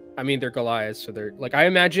imagine. I mean, they're Goliaths, so they're like. I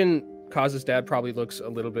imagine Kaza's dad probably looks a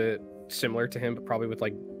little bit similar to him, but probably with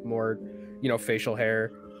like more, facial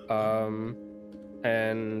hair,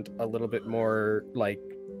 and a little bit more like,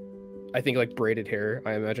 I think like braided hair.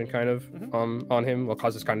 I imagine kind of on him. Well,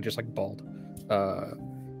 Kaza's kind of just like bald.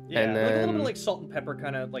 Yeah, and like a little bit then- of like salt and pepper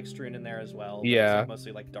kind of like strewn in there as well. But Yeah. it's like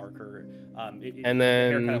mostly like darker. And the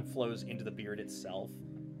hair then- kind of flows into the beard itself.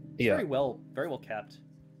 It's Yeah. very well kept.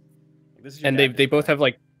 Like, this is your And dad, they both have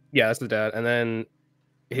like, yeah, that's the dad. And then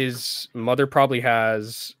his mother probably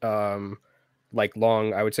has like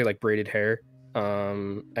long, I would say like braided hair.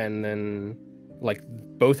 And then like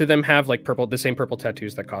both of them have like the same purple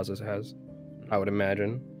tattoos that Kaza's has, I would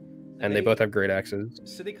imagine. And they both have great axes.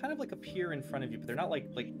 So they kind of like appear in front of you, but they're not like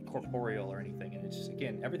corporeal or anything. And it's just,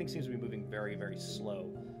 again, everything seems to be moving very, very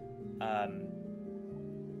slow.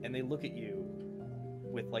 And they look at you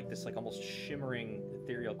with like this like almost shimmering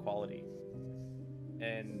ethereal quality.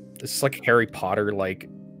 And This is like Harry Potter, like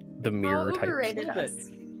the mirror type. Overrated little us.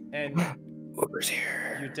 bit. And Uber's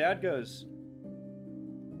here. your dad goes,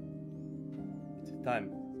 "It's time.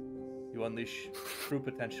 You unleash true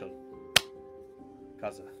potential,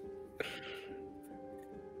 Kaza.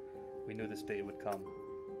 We knew this day would come."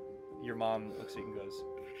 Your mom looks at you and goes,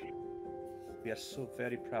 "We are so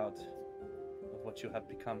very proud of what you have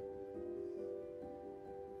become.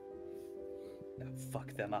 Now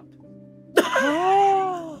fuck them up."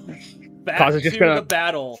 Back Kaza's just to gonna- the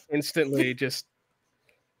battle. Instantly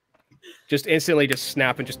instantly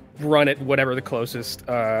snap and just run at whatever the closest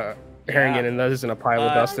Harrington and is in a pile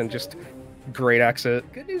of dust and just great exit.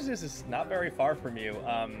 Good news is it's not very far from you.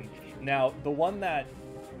 Now the one that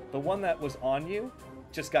was on you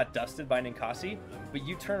just got dusted by Ninkasi, but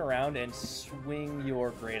you turn around and swing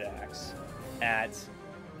your great axe at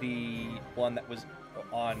the one that was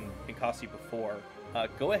on Ninkasi before.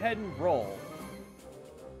 Go ahead and roll.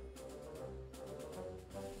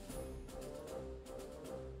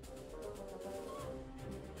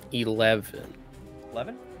 $11.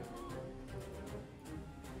 11?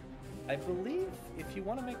 I believe if you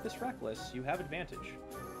want to make this reckless, you have advantage.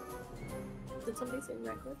 Did somebody say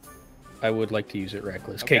reckless? I would like to use it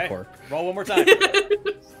reckless. Okay. K-Corp. Roll one more time.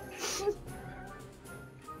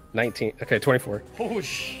 19. Okay, 24. Oh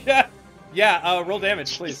shit! Yeah, roll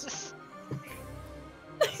damage, please. Jesus.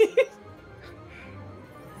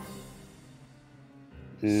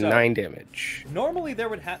 9 damage. Normally there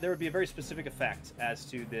would be a very specific effect as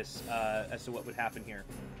to this as to what would happen here,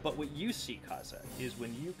 but what you see, Kaza, is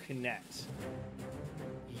when you connect,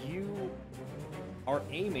 you are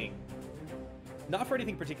aiming not for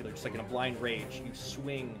anything particular, just like in a blind rage. You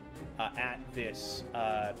swing at this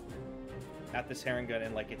herring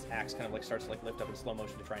and like its axe kind of like starts to like lift up in slow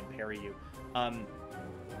motion to try and parry you, and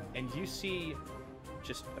you see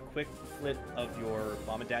just a quick flit of your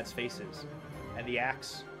mom and dad's faces. And the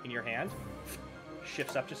axe in your hand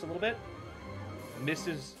shifts up just a little bit,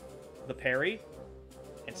 misses the parry,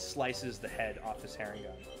 and slices the head off this herring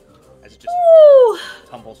gun. as it just Ooh.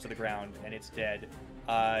 tumbles to the ground and it's dead.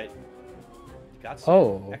 You got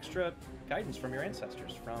some extra guidance from your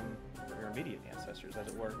ancestors, from your immediate ancestors, as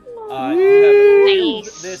it were. You have killed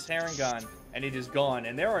this Harengon, and it is gone.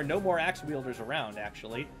 And there are no more axe wielders around,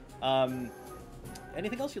 actually.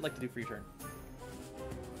 Anything else you'd like to do for your turn?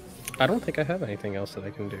 I don't think I have anything else that I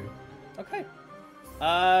can do. Okay.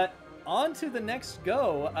 On to the next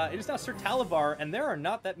go. It is now Sir Talavar, and there are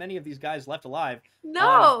not that many of these guys left alive.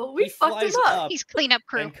 No, we fucked him up. He's cleanup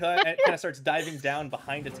crew. And kind of starts diving down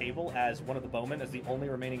behind a table as one of the bowmen, as the only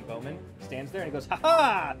remaining bowman, stands there and he goes,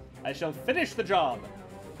 "Ha-ha! I shall finish the job."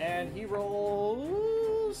 And he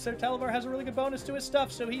rolls. Sir Talavar has a really good bonus to his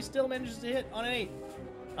stuff, so he still manages to hit on an 8.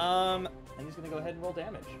 And he's going to go ahead and roll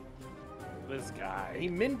damage. This guy. He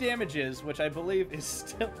min damages, which I believe is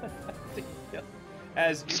still enough to kill.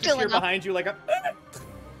 As you Still just hear enough. behind you like a...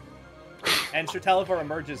 And Sir Talavar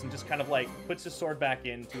emerges and just kind of like puts his sword back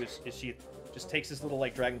into his sheath, just takes his little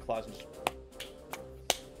like dragon claws and just...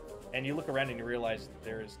 And you look around and you realize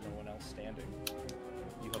there is no one else standing.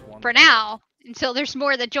 You have one. For now, until there's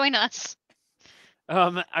more that join us.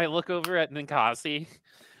 I look over at Ninkasi.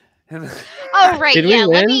 And Oh, right, Did we yeah,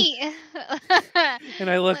 let win? me... and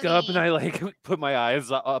I look Let up me- and I like put my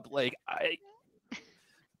eyes up like I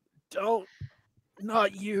don't,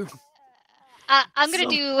 not you, I'm gonna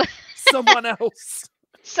do someone else.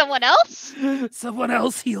 someone else? Someone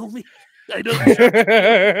else heal me. I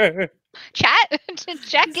don't Chat?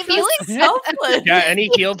 Chat, give healing? Selfless. Yeah, any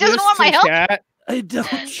heal Doesn't boosts want my in help? chat? I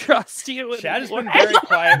don't trust you. Chad has been anymore. very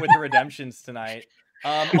quiet with the redemptions tonight.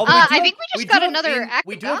 Although I think we just got another act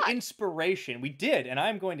We of do have God. inspiration. We did, and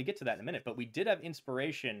I'm going to get to that in a minute. But we did have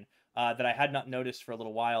inspiration that I had not noticed for a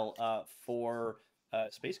little while for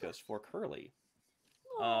Space Ghost, for Curly.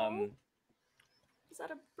 Is that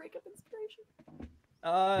a breakup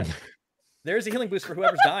inspiration? There's a healing boost for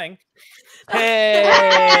whoever's dying. Hey!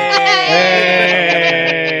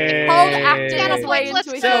 Hauld acted Hey! his way Let's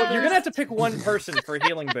into his So go. you're gonna have to pick one person for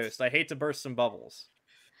healing boost. I hate to burst some bubbles.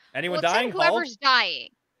 Anyone Well, dying? take whoever's dying.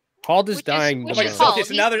 Hauld is Which is- dying. which the is most. Hauld. Okay,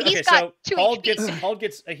 so now He's- they're he's okay. got So 2 Hauld HP.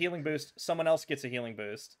 gets a healing boost. Someone else gets a healing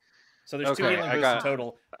boost. So there's 2 Okay, healing I boosts in got-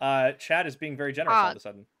 total. Chad is being very generous all of a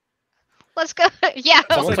sudden. Let's go. Yeah.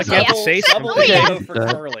 Sounds like you had to say Double something. yellow for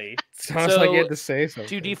Curly. Sounds like you had to say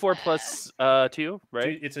something. 2d4 plus 2,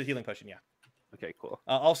 right? It's a healing potion, yeah. Okay, cool.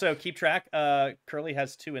 Also, keep track. Curly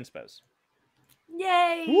has 2 inspos.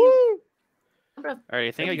 Yay! Woo! I'm gonna- All right,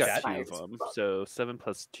 I think I got Chat. 2 of them. So 7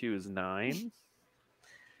 plus 2 is 9.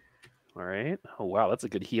 All right. Oh wow, that's a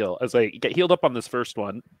good heal. As I get healed up on this first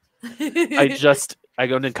one, I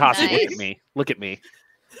go Ninkasi, Nice. look at me,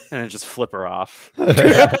 and I just flip her off.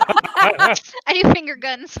 I do finger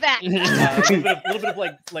guns back. A little bit of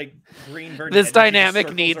like green verdant This energy just dynamic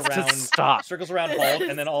circles needs around, to stop. Circles around Hauld,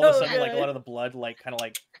 and then all of a So sudden, like a good. lot of the blood, like kind of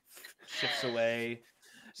like shifts away.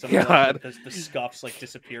 Some God. of the scuffs like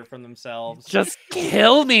disappear from themselves. Just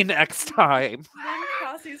kill me next time.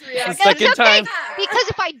 Ninkasi's The reaction. second It's okay, time. because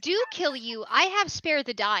if I do kill you, I have spare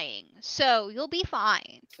the dying, so you'll be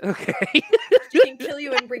fine. Okay. She can kill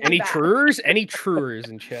you and bring Any you back. truers? Any truers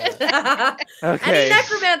in chat? Any Okay.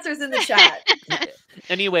 necromancers in the chat?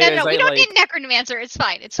 Anyway, No, as we I don't like, need necromancer. It's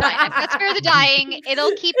fine. It's fine. I've got spare the dying.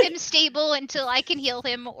 It'll keep him stable until I can heal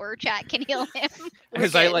him or chat can heal him. We're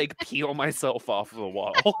as I good. like peel myself off the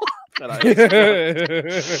wall that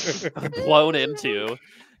That's I'm blown into,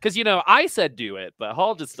 because I said do it, but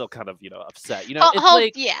Hauld is still kind of upset. It's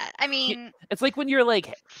like yeah. I mean, it's like when you're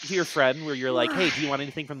like to your friend where you're like, hey, do you want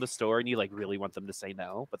anything from the store? And you like really want them to say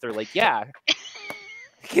no, but they're like, yeah.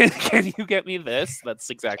 Can you get me this?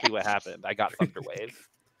 That's exactly what happened. I got Thunderwave.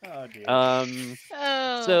 Oh dear. oh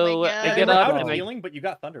So, my I God. get We're up out and of I- healing, but you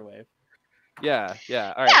got Thunderwave. Yeah.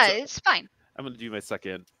 All right. Yeah, so it's fine. I'm gonna do my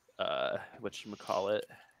second. Whatchamacallit?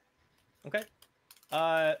 Okay.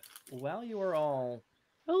 While you are all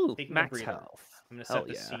Oh, taking a max breather, health. I'm going to Hell set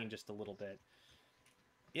the yeah. scene just a little bit.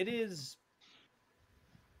 It is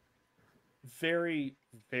very,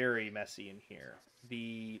 very messy in here.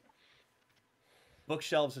 The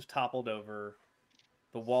bookshelves have toppled over.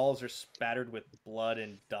 The walls are spattered with blood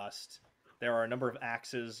and dust. There are a number of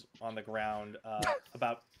axes on the ground.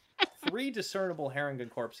 About 3 discernible Harengon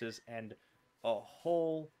corpses and a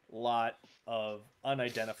whole lot of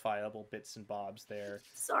unidentifiable bits and bobs there.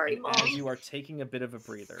 Sorry, And Mom. as you are taking a bit of a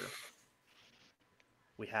breather,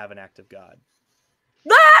 we have an act of God.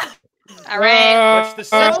 Ah! All right. Which the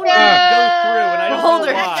sound go! didn't go through, and I don't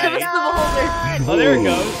Beholder. know Give us why. the beholder. Oh, there it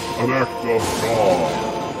goes. An act of God.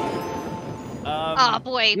 Oh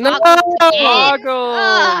boy, No! Boggles again. Boggles!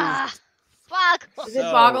 Ah, Boggles. Is it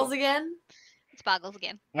So- Boggles again? it's Boggles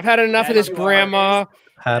again. I've had enough of As this, you are- Grandma.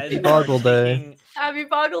 Happy you are Boggle Day. taking- Happy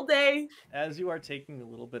Boggle Day. As you are taking a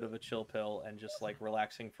little bit of a chill pill and just like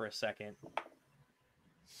relaxing for a second,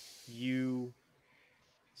 you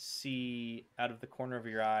see out of the corner of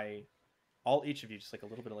your eye, each of you, just like a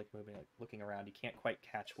little bit of like moving, like looking around. You can't quite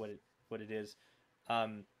catch what it is,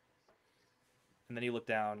 and then you look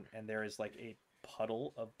down, and there is like a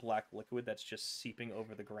puddle of black liquid that's just seeping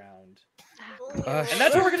over the ground, and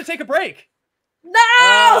that's where we're gonna take a break. No!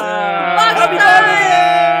 Happy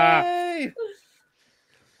birthday!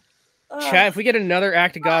 Chat, if we get another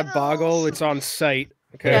Act of God Boggle, it's on site.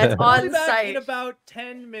 Okay. Yeah, it's We'll be on back site. in about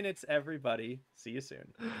 10 minutes, everybody. See you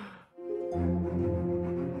soon.